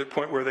 to the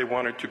point where they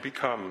wanted to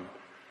become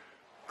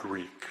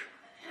Greek.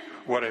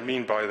 What I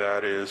mean by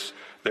that is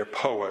their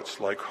poets,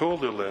 like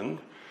Hölderlin,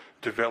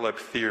 developed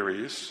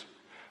theories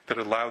that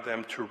allowed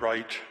them to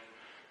write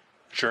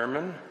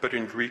German, but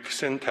in Greek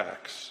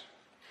syntax.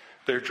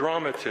 Their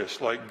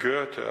dramatists, like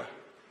Goethe,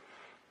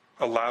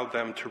 allowed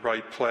them to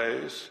write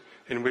plays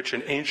in which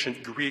an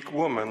ancient Greek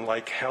woman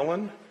like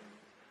Helen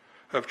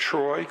of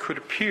Troy could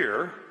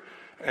appear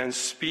and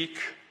speak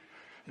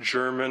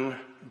German,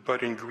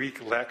 but in Greek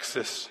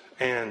lexis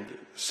and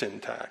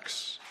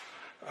syntax.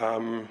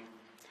 And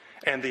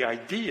the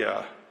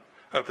idea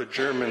of the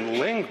German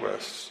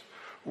linguists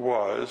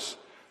was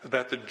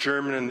that the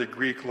German and the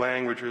Greek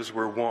languages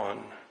were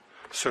one,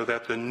 so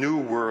that the new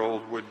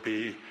world would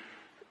be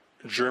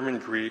German,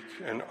 Greek,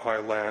 and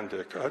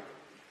Icelandic. A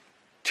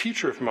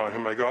teacher of mine,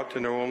 whom I got to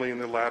know only in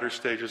the latter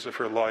stages of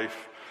her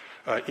life,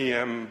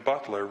 E.M.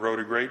 Butler, wrote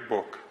a great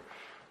book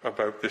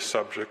about this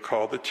subject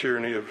called The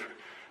Tyranny of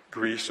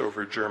Greece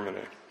Over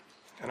Germany.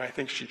 And I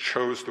think she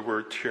chose the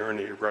word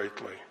tyranny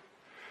rightly.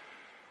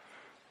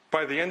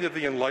 By the end of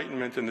the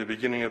Enlightenment and the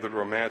beginning of the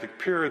Romantic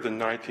period, the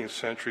 19th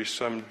century,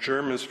 some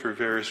Germans, for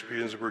various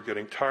reasons, were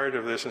getting tired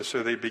of this, and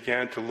so they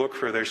began to look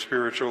for their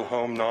spiritual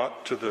home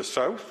not to the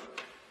south,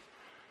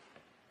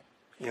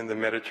 in the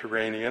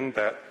Mediterranean,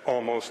 that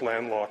almost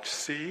landlocked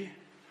sea,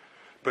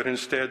 but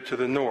instead to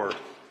the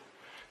north,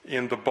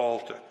 in the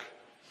Baltic,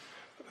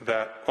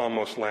 that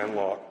almost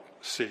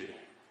landlocked sea.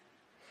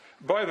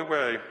 By the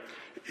way,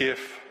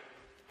 if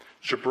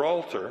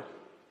Gibraltar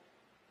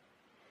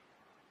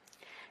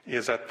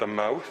is at the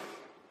mouth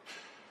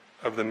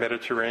of the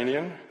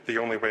Mediterranean, the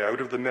only way out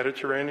of the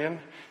Mediterranean,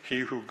 he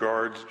who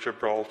guards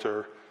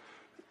Gibraltar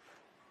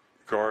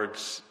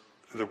guards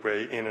the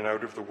way in and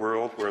out of the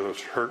world, where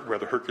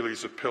the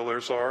Hercules of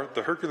Pillars are.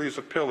 The Hercules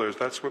of Pillars,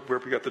 that's where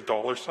we got the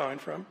dollar sign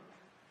from.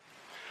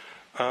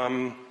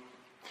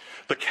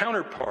 The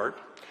counterpart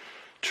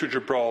to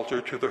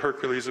Gibraltar, to the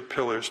Hercules of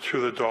Pillars,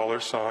 to the dollar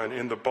sign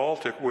in the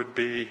Baltic would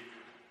be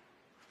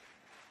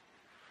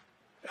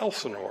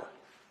Elsinore.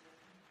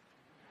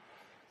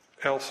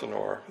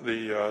 Elsinore,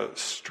 the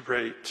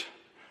Strait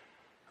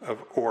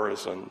of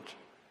Oresund,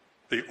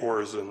 the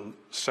Orson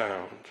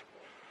sound,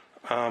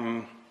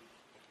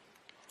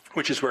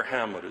 which is where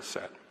Hamlet is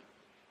set.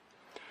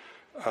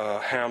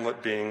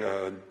 Hamlet being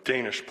a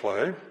Danish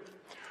play,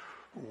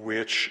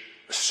 which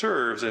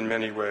serves in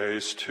many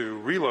ways to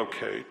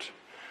relocate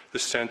the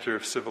center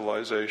of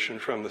civilization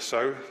from the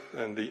south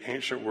and the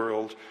ancient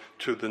world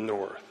to the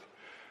north.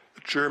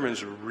 The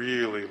Germans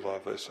really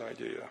love this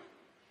idea.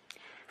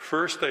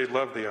 First, they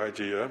love the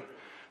idea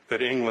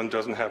that England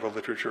doesn't have a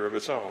literature of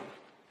its own.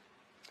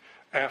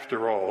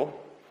 After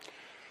all,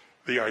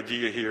 the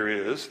idea here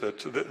is that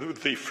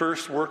the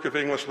first work of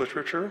English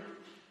literature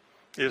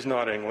is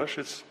not English,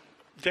 it's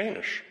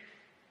Danish.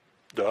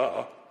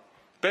 Duh.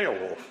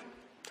 Beowulf.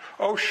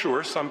 Oh,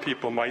 sure, some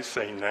people might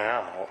say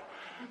now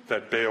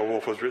that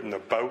Beowulf was written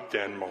about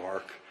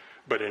Denmark,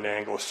 but in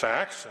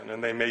Anglo-Saxon,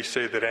 and they may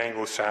say that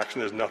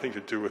Anglo-Saxon has nothing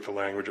to do with the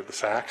language of the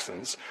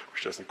Saxons,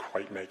 which doesn't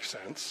quite make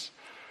sense.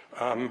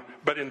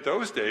 But in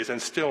those days,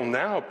 and still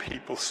now,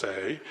 people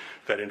say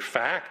that in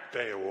fact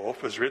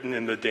Beowulf was written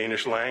in the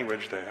Danish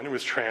language then. It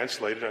was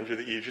translated under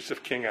the aegis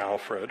of King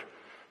Alfred.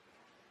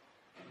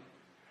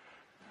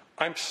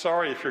 I'm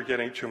sorry if you're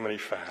getting too many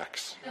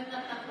facts.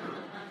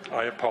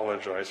 I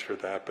apologize for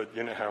that, but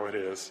you know how it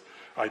is.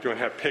 I don't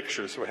have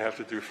pictures, so I have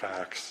to do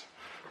facts.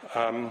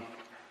 On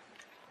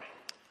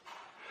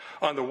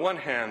the one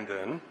hand,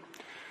 then,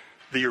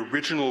 the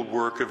original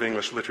work of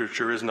English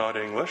literature is not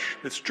English,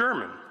 it's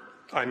German.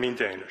 I mean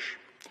Danish.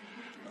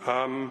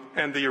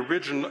 And the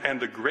original and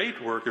the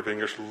great work of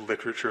English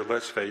literature,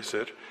 let's face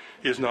it,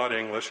 is not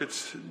English,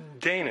 it's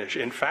Danish.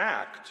 In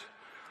fact,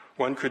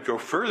 one could go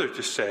further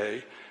to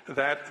say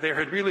that there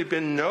had really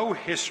been no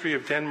history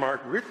of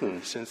Denmark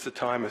written since the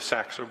time of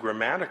Saxo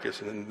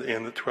Grammaticus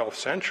in the 12th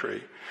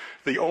century.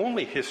 The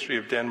only history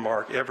of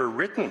Denmark ever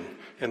written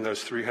in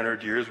those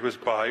 300 years was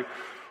by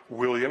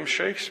William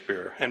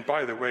Shakespeare. And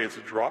by the way, it's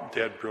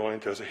drop-dead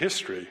brilliant as a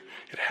history.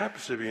 It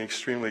happens to be an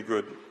extremely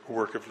good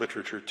work of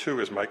literature,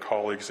 too, as my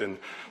colleagues in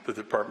the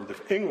Department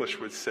of English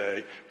would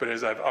say. But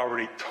as I've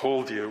already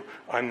told you,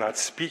 I'm not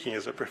speaking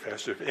as a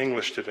professor of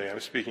English today. I'm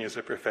speaking as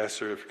a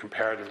professor of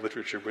comparative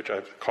literature, which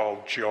I've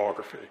called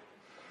geography.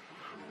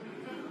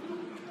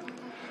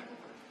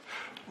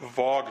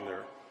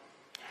 Wagner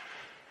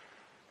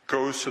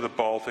goes to the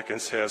Baltic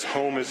and says,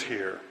 home is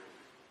here.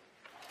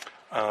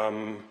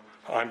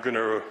 I'm going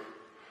to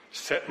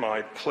set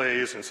my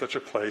plays in such a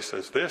place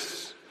as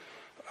this.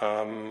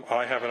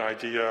 I have an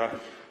idea.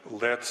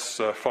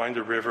 Let's find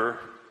a river.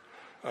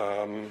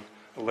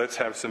 Let's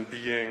have some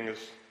beings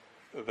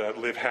that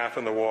live half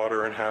in the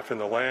water and half in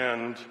the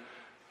land,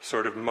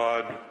 sort of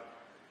mud,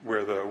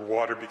 where the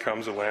water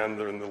becomes the land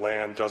and the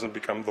land doesn't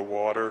become the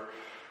water.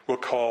 We'll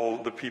call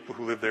the people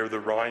who live there the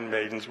Rhine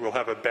maidens. We'll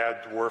have a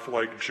bad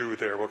dwarf-like Jew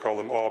there. We'll call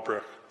them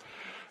Albrecht.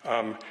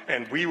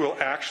 And we will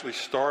actually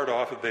start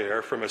off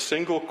there from a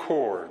single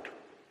chord.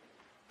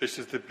 This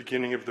is the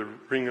beginning of the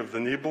Ring of the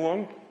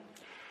Nibelung.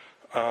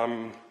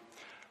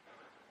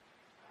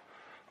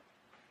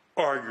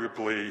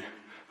 Arguably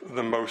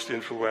the most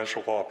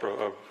influential opera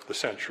of the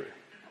century,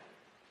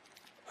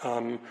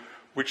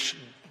 which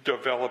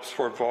develops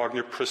for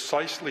Wagner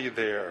precisely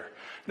there.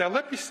 Now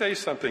let me say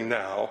something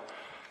now,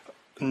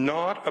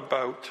 not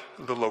about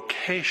the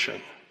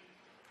location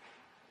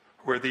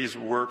where these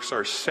works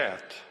are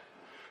set,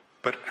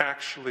 but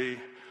actually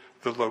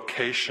the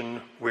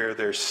location where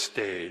they're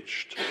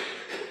staged.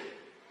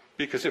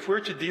 Because if we're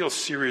to deal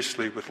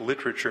seriously with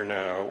literature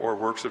now, or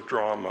works of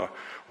drama,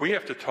 we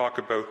have to talk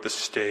about the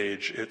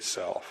stage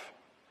itself.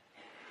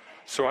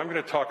 So I'm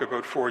going to talk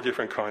about 4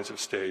 different kinds of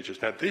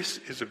stages. Now this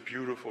is a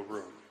beautiful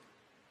room,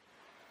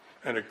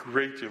 and a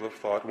great deal of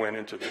thought went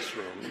into this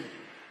room.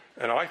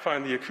 And I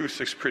find the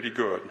acoustics pretty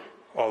good,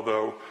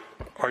 although,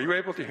 are you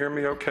able to hear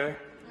me okay?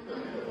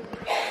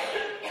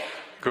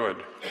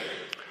 Good.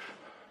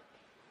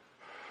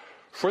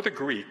 For the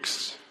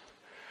Greeks,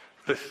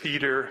 the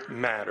theater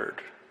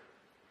mattered.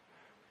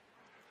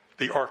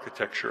 The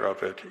architecture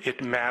of it.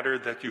 It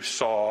mattered that you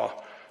saw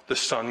the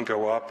sun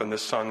go up and the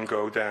sun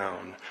go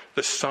down.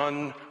 The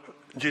sun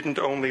didn't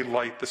only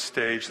light the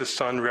stage, the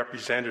sun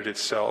represented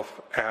itself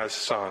as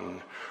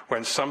sun.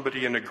 When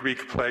somebody in a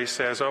Greek play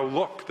says, oh,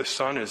 look, the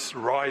sun is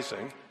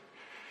rising,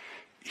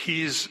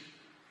 he's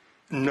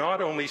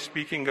not only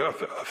speaking of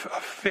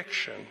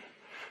fiction,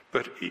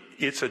 but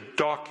it's a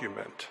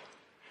document.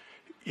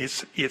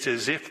 It's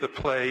as if the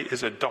play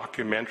is a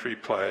documentary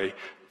play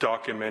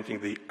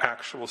documenting the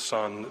actual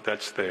sun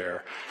that's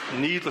there.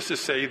 Needless to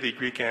say, the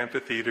Greek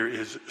amphitheater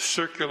is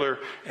circular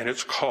and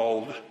it's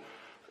called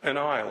an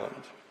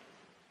island,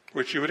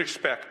 which you would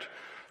expect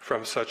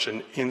from such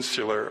an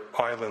insular,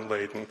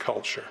 island-laden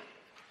culture.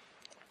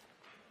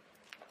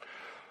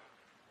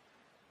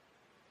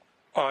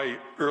 I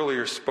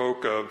earlier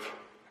spoke of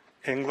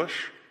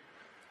English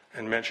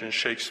and mentioned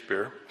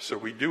Shakespeare, so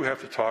we do have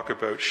to talk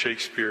about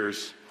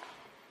Shakespeare's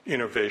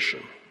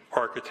innovation,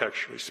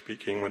 architecturally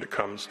speaking, when it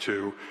comes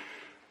to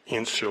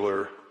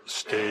insular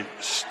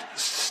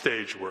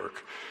stage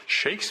work.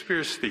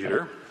 Shakespeare's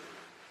theater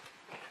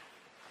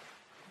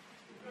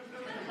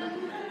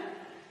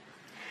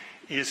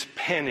is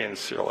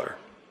peninsular.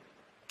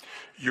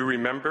 You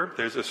remember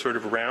there's a sort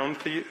of round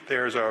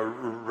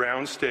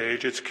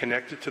stage. It's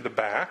connected to the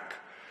back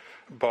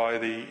by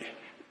the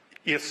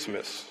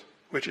isthmus,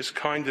 which is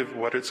kind of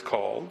what it's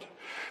called.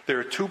 There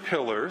are two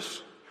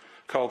pillars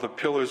called the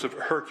Pillars of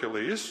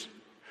Hercules,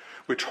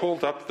 which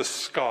hold up the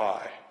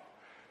sky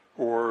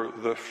or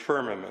the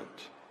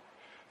firmament.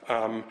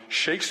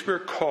 Shakespeare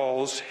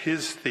calls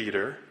his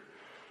theater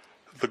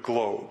the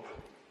globe.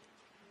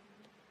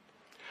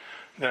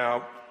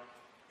 Now,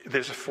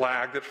 there's a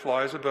flag that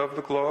flies above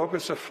the globe.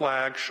 It's a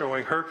flag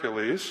showing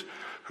Hercules,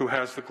 who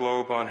has the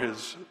globe on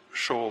his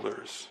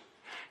shoulders.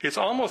 It's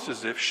almost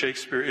as if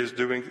Shakespeare is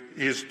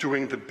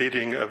doing the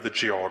bidding of the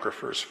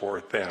geographers for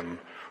them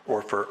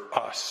or for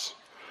us.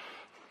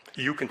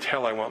 You can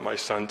tell I want my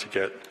son to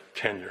get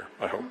tenure,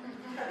 I hope.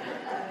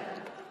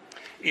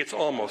 It's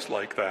almost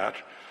like that.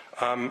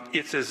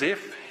 It's as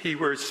if he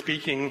were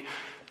speaking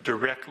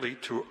directly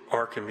to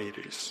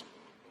Archimedes,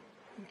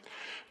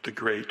 the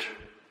great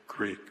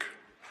Greek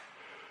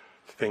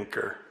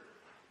thinker,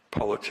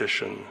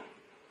 politician,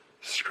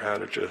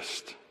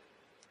 strategist,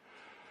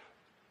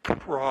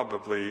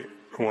 probably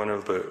one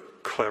of the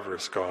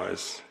cleverest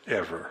guys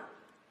ever.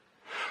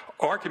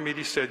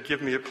 Archimedes said,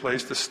 "Give me a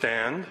place to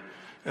stand,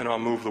 and I'll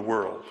move the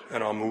world,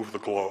 and I'll move the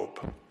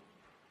globe."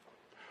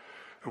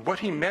 What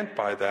he meant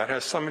by that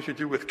has something to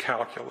do with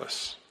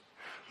calculus,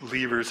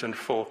 levers and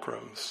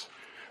fulcrums.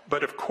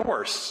 But of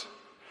course,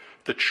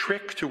 the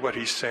trick to what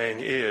he's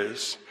saying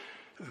is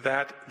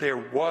that there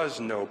was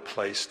no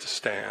place to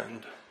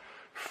stand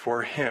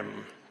for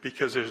him,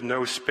 because there's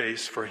no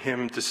space for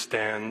him to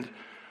stand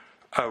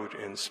out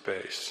in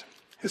space.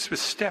 This was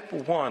step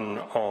one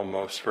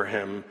almost for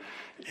him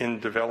in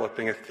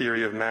developing a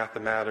theory of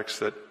mathematics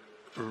that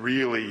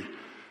really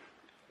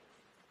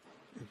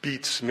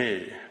beats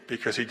me,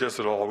 because he does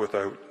it all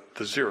without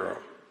the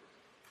zero.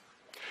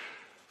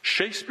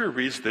 Shakespeare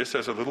reads this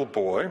as a little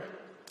boy,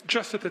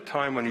 just at the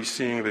time when he's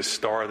seeing this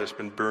star that's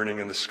been burning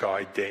in the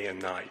sky day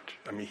and night.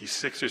 I mean, he's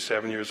 6 or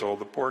 7 years old.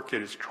 The poor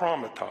kid is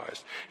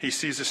traumatized. He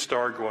sees a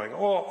star going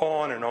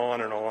on and on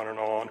and on and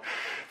on.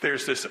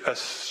 There's this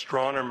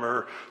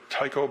astronomer,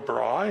 Tycho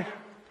Brahe,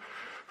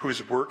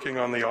 who's working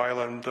on the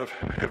island of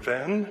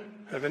Hven.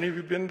 Have any of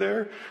you been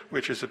there?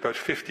 Which is about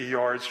 50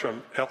 yards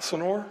from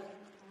Elsinore.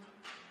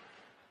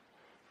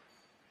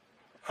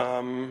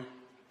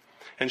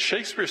 And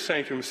Shakespeare's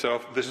saying to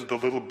himself, this is the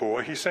little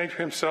boy, he's saying to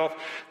himself,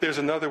 there's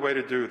another way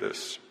to do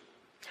this.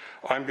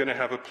 I'm going to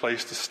have a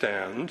place to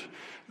stand.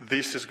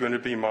 This is going to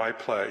be my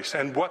place.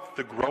 And what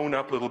the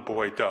grown-up little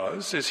boy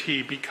does is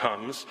he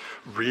becomes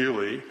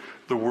really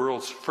the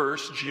world's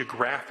first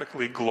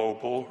geographically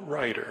global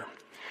writer.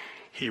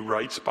 He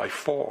writes by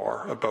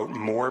far about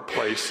more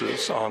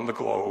places on the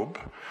globe.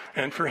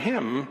 And for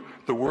him,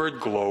 the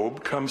word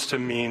globe comes to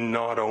mean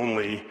not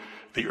only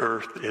the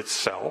earth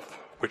itself,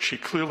 which he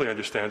clearly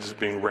understands as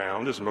being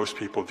round, as most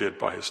people did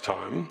by his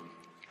time,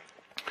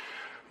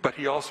 but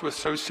he also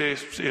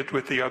associates it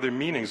with the other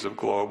meanings of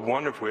globe,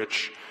 one of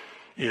which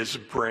is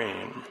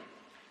brain.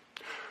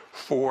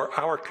 For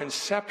our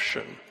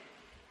conception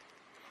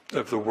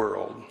of the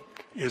world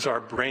is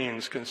our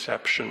brain's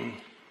conception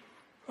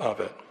of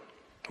it.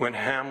 When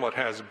Hamlet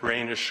has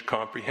brainish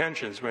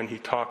comprehensions, when he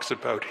talks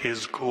about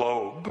his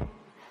globe,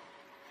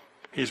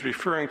 he's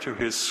referring to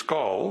his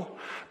skull,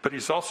 but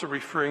he's also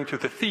referring to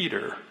the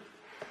theater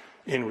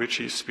in which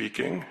he's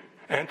speaking,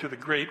 and to the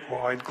great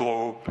wide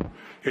globe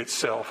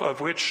itself, of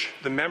which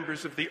the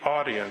members of the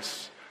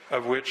audience,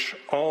 of which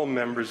all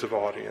members of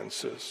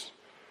audiences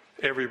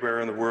everywhere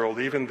in the world,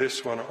 even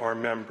this one, are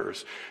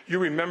members. You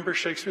remember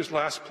Shakespeare's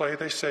last play,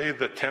 they say,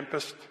 The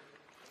Tempest?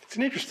 It's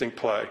an interesting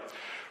play.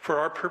 For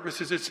our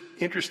purposes, it's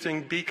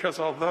interesting because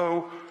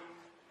although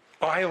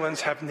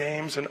islands have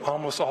names in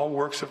almost all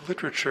works of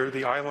literature,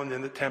 the island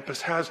in The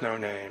Tempest has no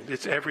name.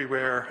 It's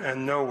everywhere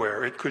and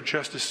nowhere. It could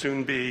just as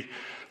soon be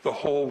the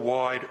whole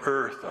wide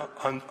earth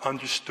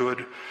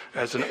understood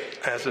as an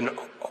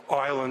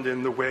island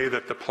in the way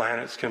that the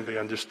planets can be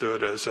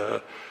understood as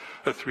a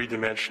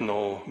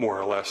three-dimensional, more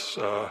or less,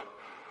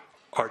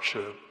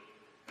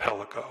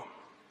 archipelago.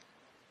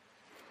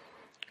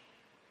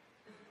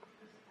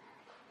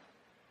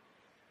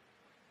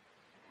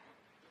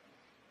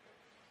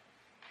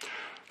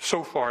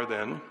 So far,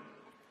 then,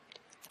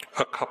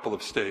 a couple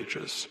of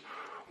stages.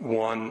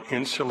 One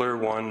insular,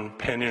 one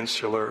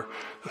peninsular.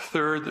 The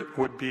third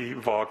would be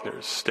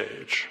Wagner's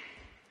stage.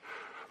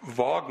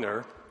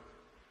 Wagner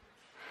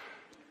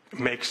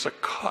makes a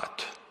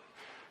cut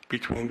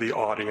between the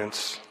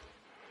audience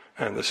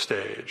and the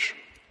stage.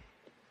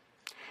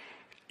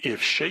 If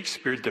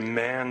Shakespeare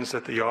demands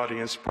that the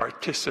audience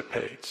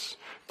participates,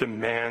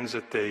 demands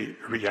that they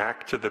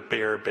react to the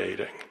bear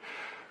baiting,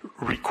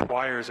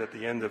 requires at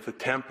the end of The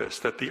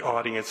Tempest that the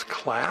audience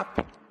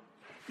clap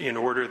in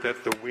order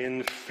that the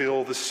wind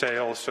fill the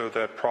sails so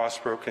that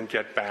Prospero can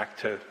get back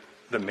to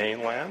the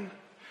mainland.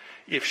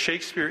 If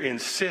Shakespeare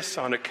insists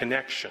on a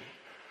connection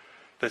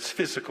that's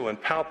physical and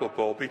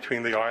palpable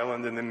between the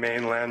island and the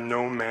mainland,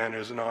 no man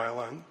is an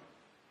island.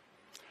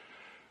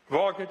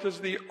 Wagner does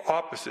the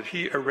opposite.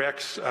 He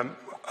erects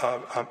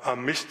a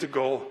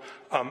mystical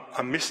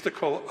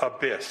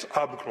abyss,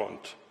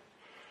 Abgrund,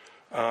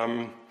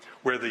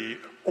 where the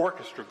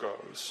orchestra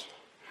goes.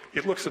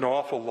 It looks an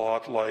awful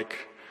lot like,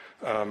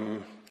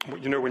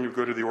 you know, when you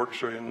go to the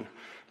orchestra in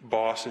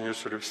Boston, you're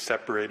sort of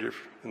separated,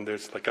 and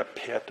there's like a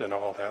pit and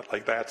all that.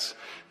 Like that's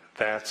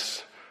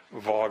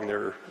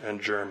Wagner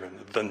and German.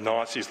 The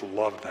Nazis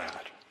loved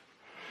that.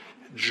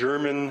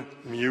 German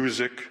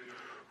music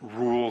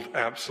ruled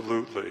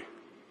absolutely.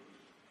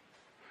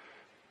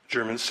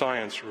 German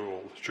science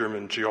ruled.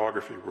 German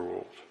geography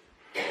ruled.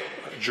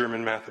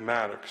 German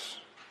mathematics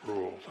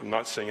ruled. I'm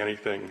not saying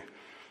anything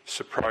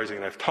surprising.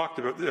 And I've talked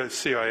about the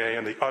CIA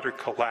and the utter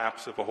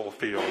collapse of the whole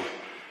field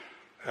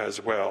as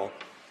well.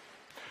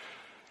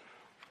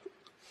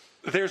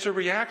 There's a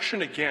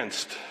reaction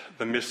against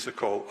the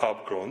mystical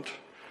Abgrund,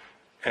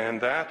 and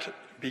that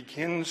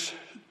begins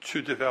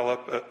to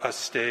develop a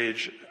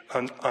stage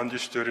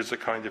understood as a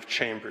kind of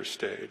chamber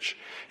stage.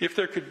 If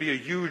there could be a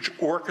huge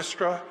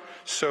orchestra,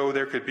 so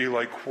there could be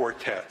like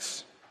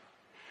quartets.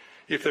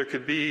 If there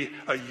could be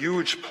a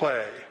huge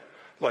play,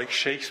 like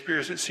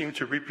Shakespeare's, it seemed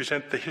to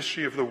represent the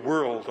history of the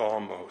world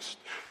almost.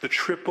 The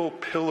triple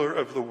pillar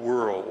of the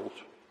world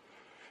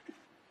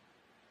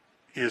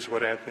is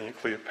what Antony and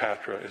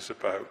Cleopatra is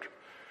about.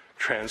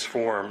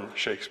 Transformed,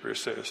 Shakespeare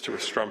says, to a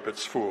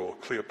strumpet's fool,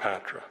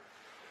 Cleopatra.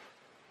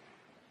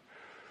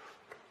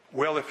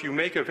 Well, if you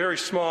make a very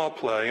small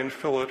play and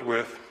fill it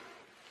with,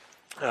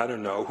 I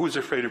don't know, Who's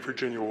Afraid of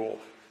Virginia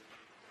Woolf?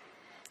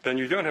 Then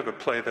you don't have a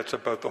play that's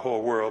about the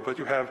whole world, but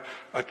you have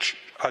a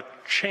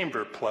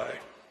chamber play.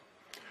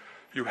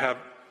 You have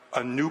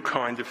a new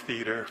kind of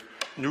theater,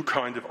 new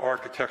kind of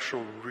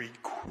architectural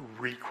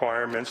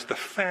requirements. The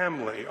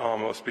family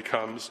almost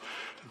becomes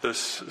the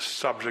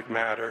subject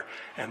matter,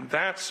 and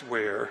that's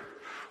where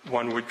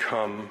one would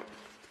come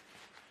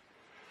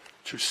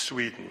to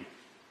Sweden.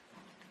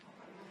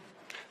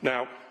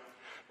 Now,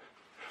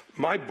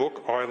 my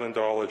book,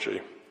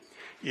 Islandology,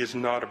 is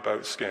not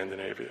about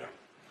Scandinavia.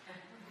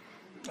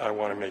 I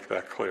want to make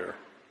that clear.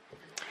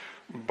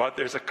 But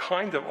there's a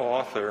kind of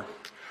author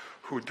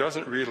who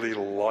doesn't really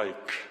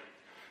like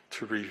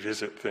to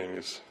revisit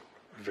things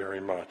very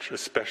much,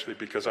 especially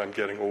because I'm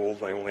getting old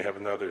and I only have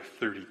another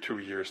 32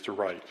 years to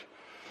write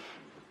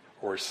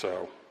or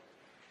so.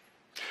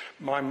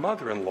 My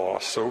mother-in-law,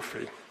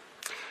 Sophie,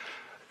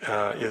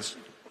 is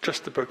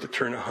just about to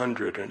turn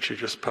 100, and she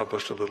just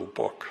published a little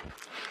book.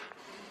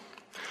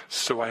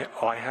 So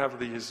I have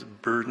these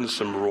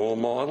burdensome role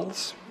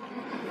models.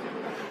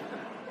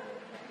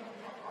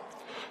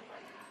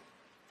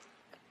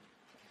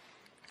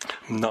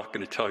 I'm not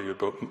going to tell you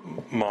about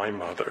my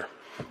mother.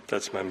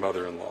 That's my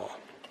mother-in-law.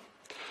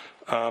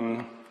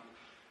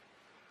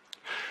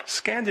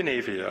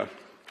 Scandinavia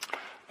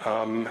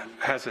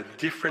has a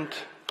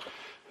different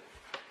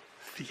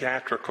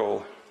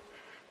theatrical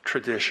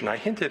tradition. I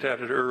hinted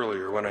at it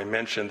earlier when I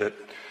mentioned that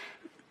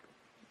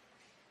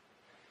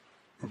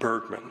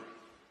Bergman,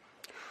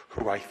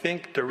 who I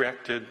think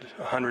directed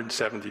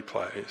 170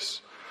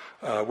 plays,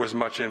 was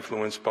much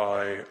influenced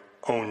by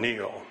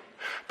O'Neill.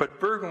 But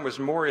Bergman was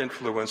more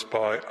influenced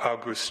by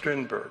August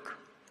Strindberg,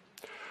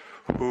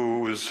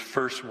 whose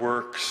first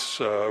works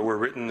were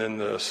written in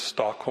the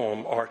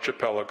Stockholm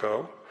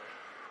archipelago,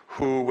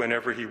 who,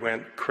 whenever he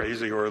went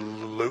crazy or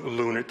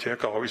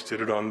lunatic, always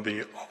did it on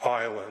the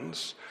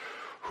islands,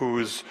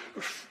 whose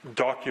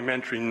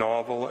documentary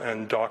novel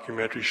and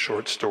documentary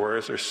short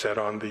stories are set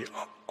on the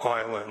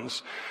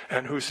islands,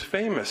 and whose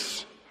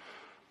famous,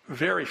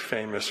 very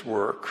famous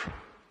work,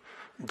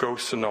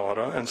 Ghost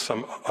Sonata and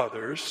some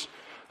others,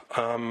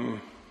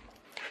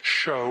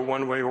 show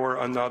one way or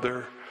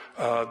another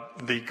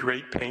the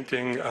great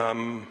painting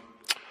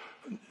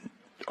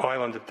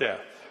Island of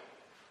Death.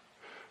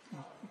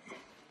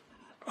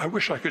 I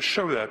wish I could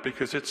show that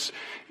because it's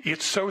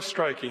so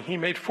striking. He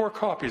made 4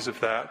 copies of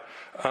that,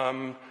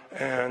 and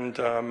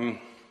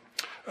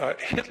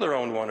Hitler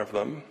owned one of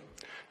them,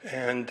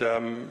 and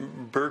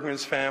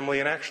Bergman's family,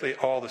 and actually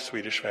all the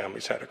Swedish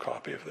families had a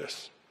copy of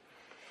this.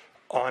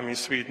 I mean,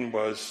 Sweden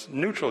was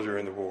neutral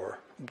during the war,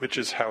 which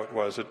is how it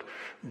was that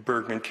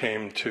Bergman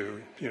came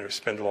to,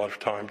 spend a lot of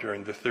time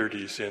during the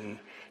 30s in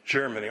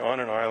Germany on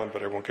an island,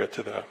 but I won't get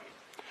to that.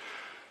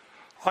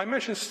 I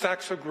mentioned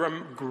Saxo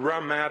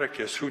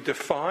Grammaticus, who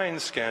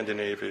defines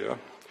Scandinavia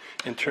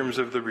in terms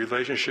of the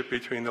relationship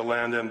between the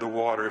land and the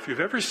water. If you've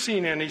ever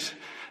seen any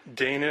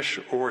Danish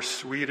or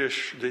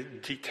Swedish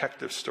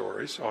detective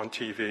stories on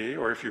TV,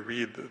 or if you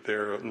read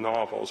their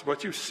novels,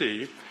 what you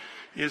see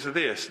is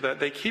this, that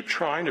they keep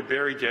trying to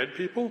bury dead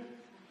people,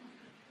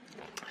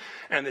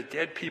 and the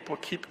dead people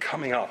keep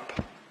coming up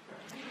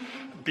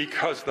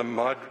because the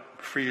mud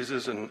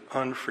freezes and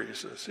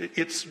unfreezes.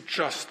 It's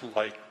just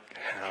like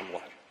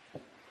Hamlet.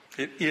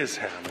 It is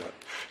Hamlet.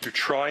 You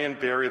try and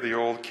bury the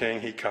old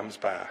king, he comes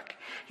back.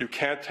 You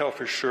can't tell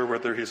for sure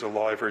whether he's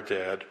alive or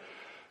dead.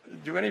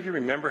 Do any of you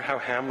remember how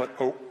Hamlet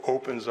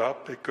opens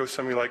up? It goes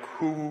something like,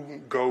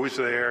 who goes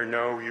there?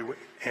 No, you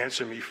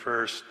answer me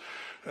first.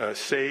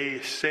 Say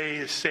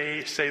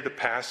the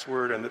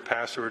password, and the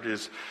password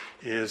is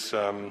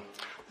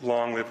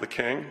long live the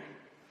king.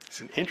 It's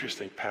an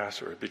interesting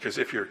password, because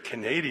if you're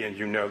Canadian,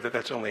 you know that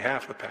that's only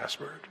half the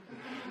password.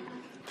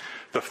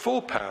 The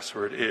full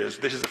password is,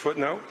 this is a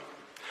footnote,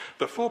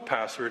 the full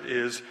password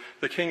is,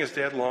 the king is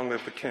dead, long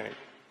live the king.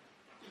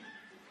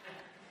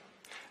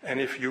 And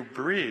if you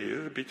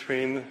breathe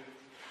between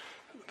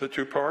the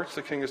two parts,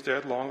 the king is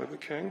dead, long live the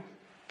king,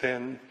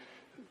 then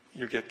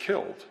you get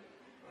killed.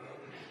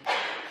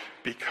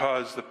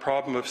 Because the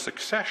problem of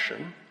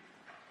succession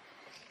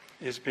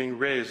is being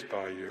raised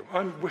by you.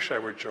 I wish I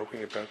were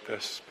joking about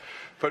this,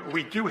 but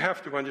we do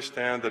have to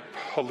understand that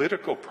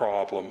political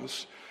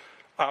problems,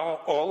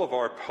 all of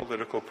our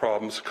political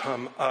problems,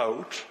 come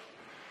out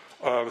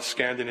of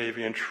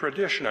Scandinavian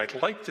tradition.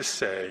 I'd like to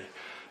say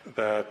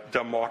that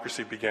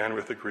democracy began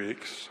with the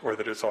Greeks, or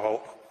that it's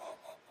all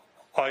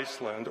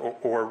Iceland,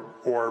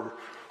 or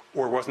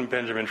wasn't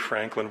Benjamin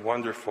Franklin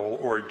wonderful,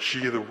 or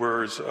gee, the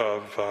words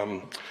of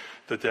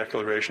the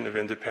Declaration of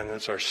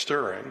Independence are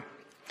stirring.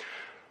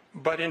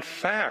 But in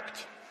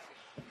fact,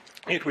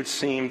 it would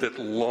seem that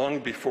long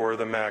before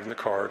the Magna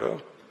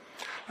Carta,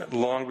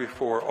 long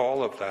before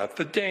all of that,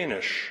 the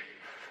Danish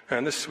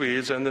and the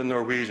Swedes and the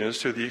Norwegians,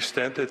 to the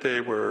extent that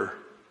they were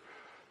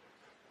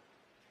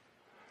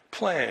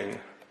playing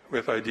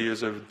with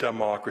ideas of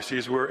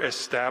democracies, were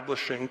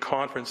establishing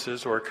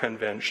conferences or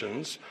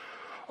conventions,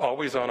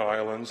 always on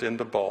islands in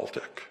the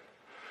Baltic,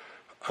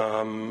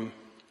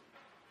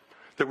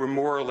 that were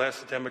more or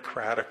less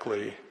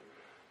democratically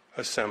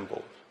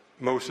assembled.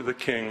 Most of the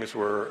kings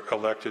were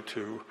elected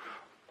to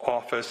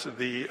office.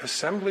 The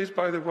assemblies,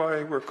 by the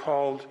way, were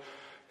called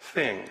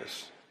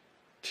things,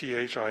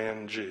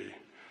 T-H-I-N-G.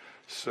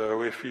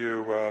 So if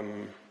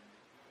you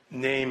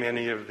name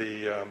any of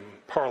the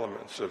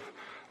parliaments of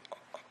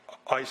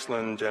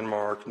Iceland,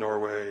 Denmark,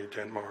 Norway,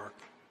 Denmark,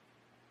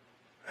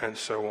 and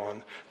so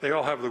on, they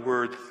all have the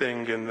word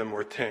thing in them,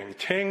 or ting.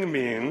 Ting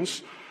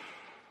means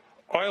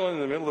island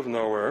in the middle of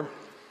nowhere,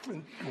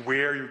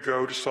 where you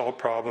go to solve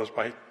problems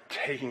by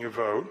taking a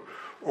vote,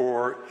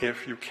 or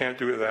if you can't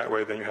do it that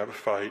way, then you have a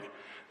fight,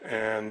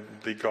 and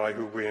the guy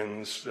who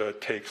wins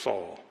takes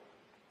all.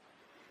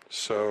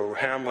 So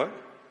Hamlet,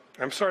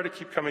 I'm sorry to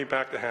keep coming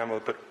back to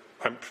Hamlet, but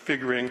I'm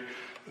figuring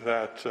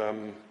that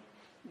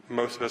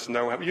most of us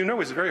know him. You know,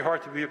 it's very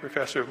hard to be a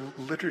professor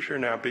of literature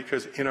now,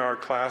 because in our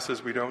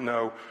classes we don't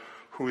know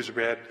who's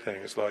read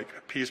things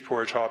like peas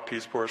porridge hot,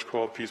 peas porridge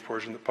cold, peas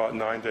porridge in the pot,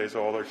 9 days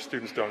old. Our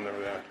students don't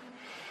know that.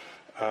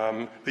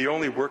 The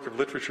only work of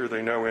literature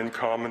they know in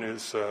common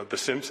is The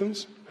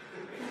Simpsons.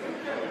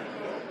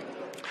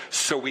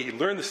 So we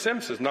learn The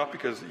Simpsons, not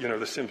because,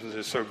 The Simpsons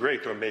is so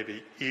great, or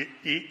maybe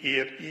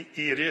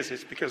it is.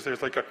 It's because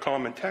there's like a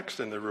common text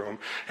in the room,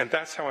 and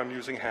that's how I'm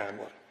using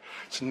Hamlet.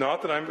 It's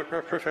not that I'm a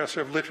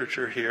professor of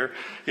literature here.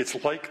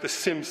 It's like The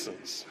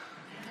Simpsons.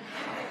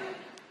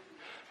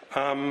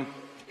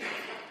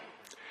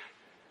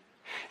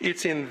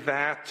 It's in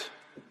that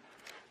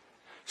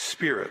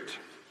spirit,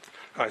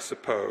 I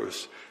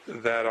suppose,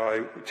 that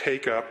I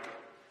take up.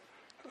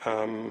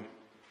 Are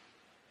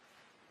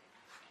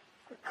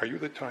you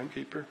the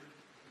timekeeper?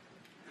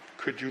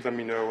 Could you let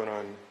me know when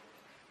I'm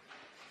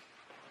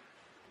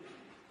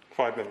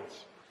 5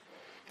 minutes?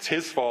 It's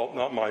his fault,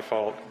 not my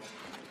fault.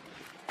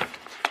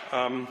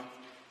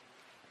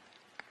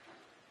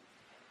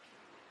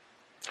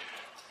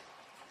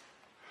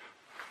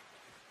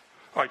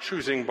 I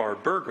choose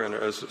Ingmar Bergman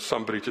as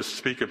somebody to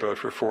speak about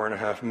for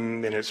 4.5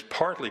 minutes,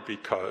 partly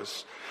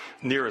because,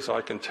 near as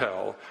I can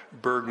tell,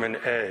 Bergman,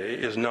 A,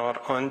 is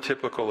not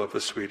untypical of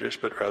the Swedish,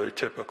 but rather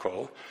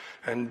typical,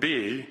 and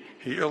B,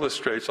 he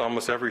illustrates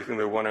almost everything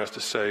that one has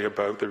to say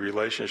about the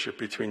relationship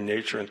between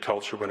nature and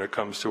culture when it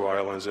comes to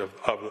islands of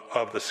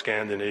the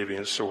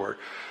Scandinavian sort,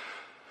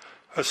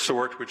 a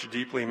sort which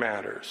deeply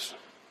matters.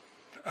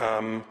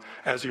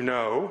 As you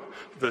know,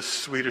 the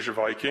Swedish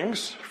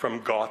Vikings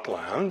from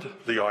Gotland,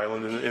 the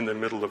island in the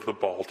middle of the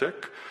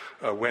Baltic,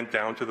 went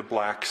down to the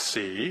Black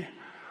Sea,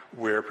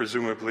 where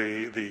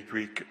presumably the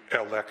Greek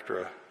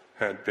Electra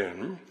had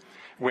been,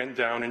 went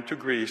down into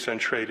Greece and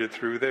traded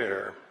through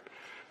there.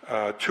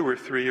 2 or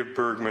 3 of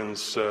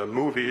Bergman's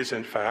movies,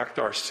 in fact,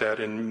 are set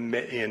in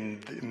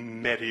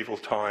medieval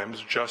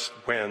times, just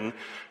when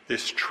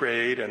this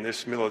trade and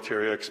this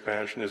military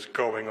expansion is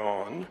going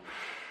on.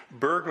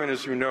 Bergman,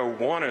 as you know,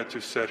 wanted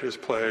to set his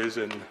plays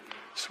in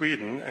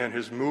Sweden and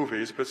his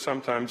movies, but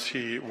sometimes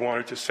he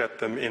wanted to set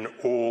them in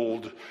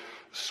old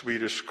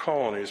Swedish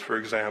colonies, for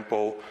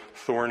example,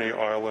 Thorney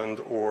Island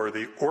or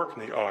the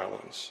Orkney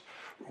Islands,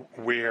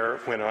 where,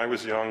 when I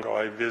was young,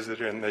 I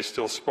visited and they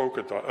still spoke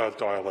a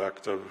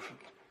dialect of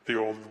the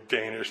old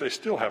Danish. They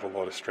still have a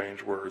lot of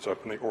strange words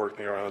up in the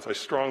Orkney Islands. I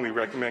strongly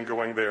recommend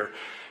going there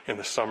in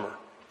the summer.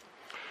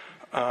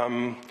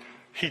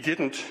 He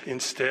didn't.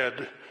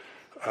 Instead,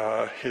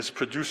 his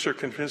producer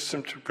convinced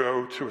him to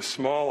go to a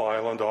small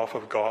island off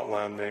of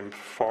Gotland named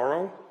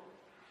Faro.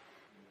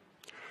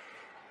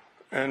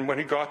 And when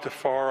he got to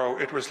Faro,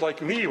 it was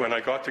like me when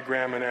I got to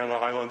Grand Manan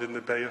Island in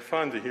the Bay of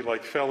Fundy. He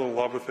fell in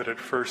love with it at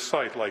first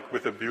sight, like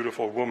with a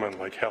beautiful woman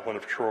like Helen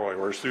of Troy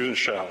or Susan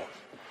Shell.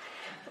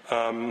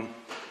 And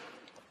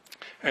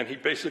he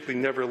basically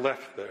never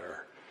left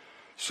there.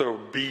 So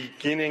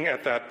beginning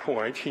at that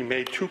point, he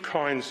made two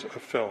kinds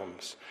of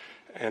films.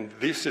 And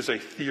this is a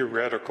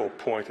theoretical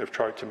point I've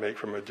tried to make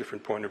from a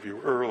different point of view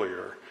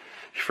earlier.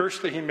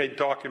 Firstly, he made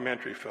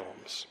documentary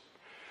films.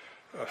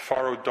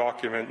 Faro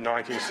Document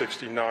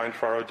 1969,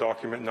 Faro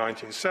Document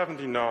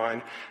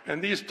 1979,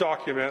 and these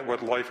document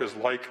what life is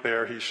like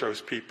there. He shows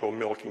people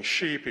milking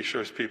sheep, he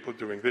shows people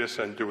doing this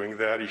and doing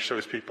that, he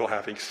shows people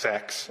having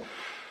sex.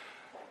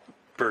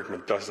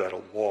 Bergman does that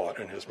a lot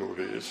in his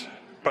movies.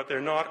 But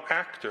they're not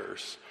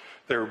actors,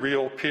 they're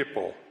real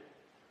people.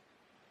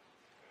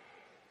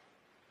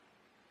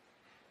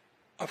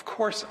 Of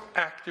course,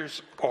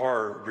 actors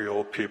are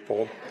real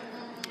people.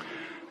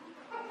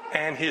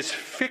 And his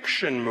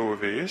fiction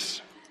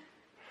movies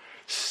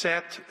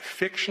set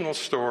fictional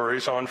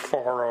stories on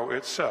Faro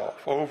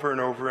itself, over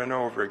and over and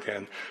over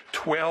again.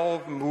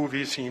 12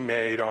 movies he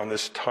made on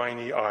this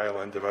tiny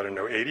island of,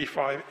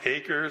 85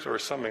 acres or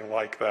something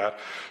like that,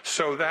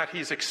 so that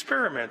he's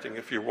experimenting,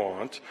 if you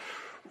want,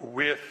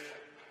 with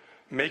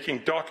making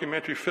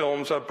documentary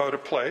films about a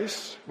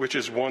place, which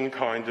is one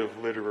kind of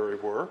literary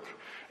work,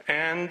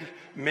 and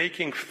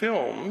making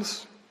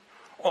films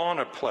on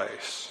a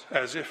place,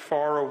 as if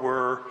Faro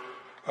were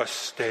a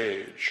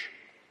stage.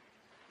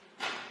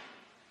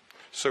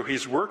 So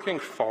he's working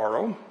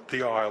Faro,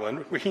 the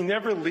island. He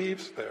never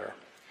leaves there,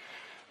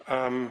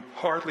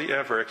 hardly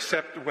ever,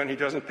 except when he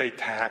doesn't pay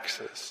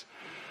taxes.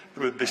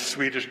 The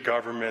Swedish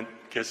government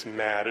gets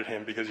mad at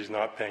him because he's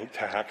not paying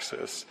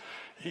taxes.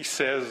 He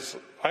says,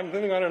 I'm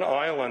living on an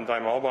island,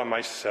 I'm all by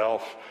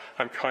myself,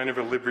 I'm kind of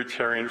a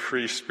libertarian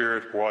free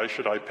spirit, why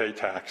should I pay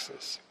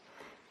taxes?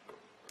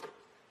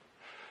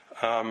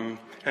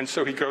 And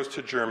so he goes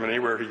to Germany,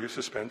 where he used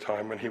to spend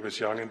time when he was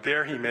young, and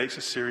there he makes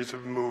a series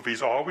of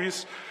movies,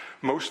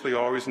 mostly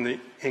always in the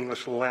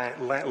English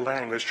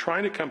language,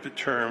 trying to come to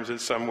terms in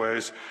some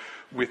ways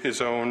with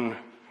his own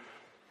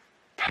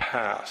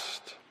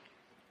past.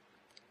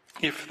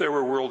 If there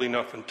were world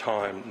enough in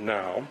time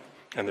now,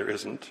 and there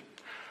isn't,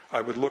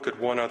 I would look at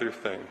one other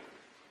thing.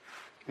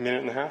 A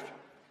minute and a half?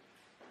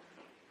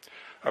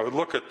 I would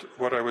look at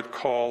what I would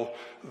call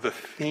the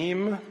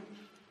theme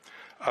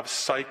of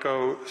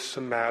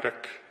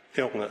psychosomatic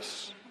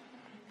illness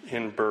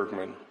in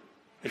Bergman.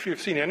 If you've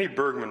seen any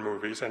Bergman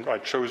movies, and I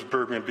chose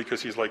Bergman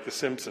because he's like The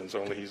Simpsons,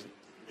 only you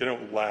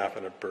don't laugh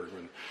at a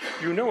Bergman.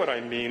 You know what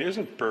I mean.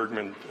 Isn't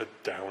Bergman a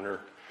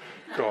downer?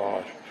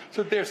 God.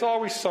 So there's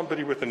always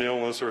somebody with an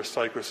illness or a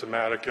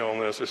psychosomatic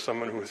illness or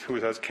someone who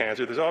has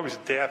cancer. There's always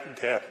death.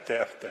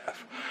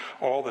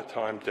 All the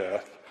time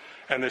death.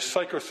 And there's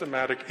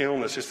psychosomatic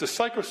illness. It's the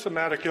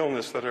psychosomatic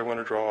illness that I want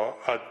to draw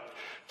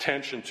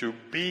attention to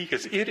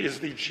because it is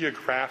the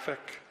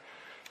geographic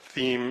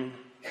theme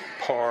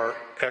par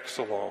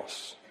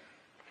excellence.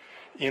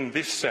 In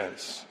this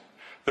sense,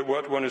 that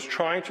what one is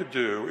trying to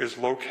do is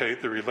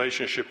locate the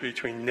relationship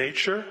between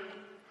nature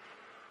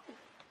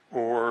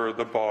or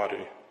the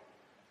body,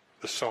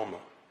 the soma,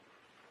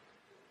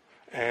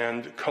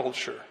 and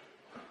culture,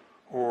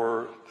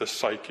 or the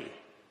psyche.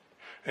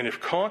 And if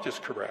Kant is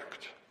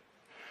correct,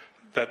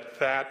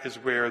 that is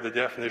where the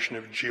definition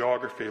of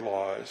geography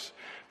lies,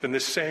 then the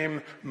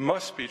same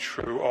must be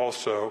true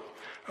also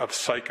of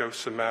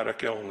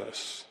psychosomatic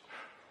illness.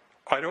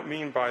 I don't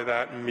mean by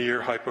that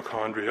mere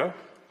hypochondria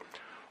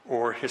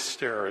or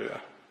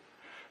hysteria,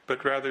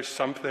 but rather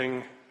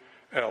something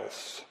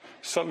else,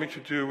 something to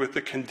do with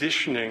the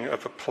conditioning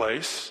of a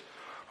place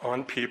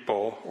on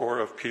people or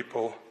of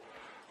people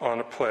on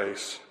a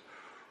place,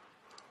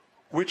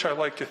 which I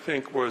like to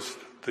think was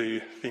the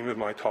theme of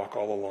my talk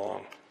all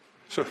along.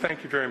 So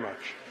thank you very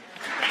much.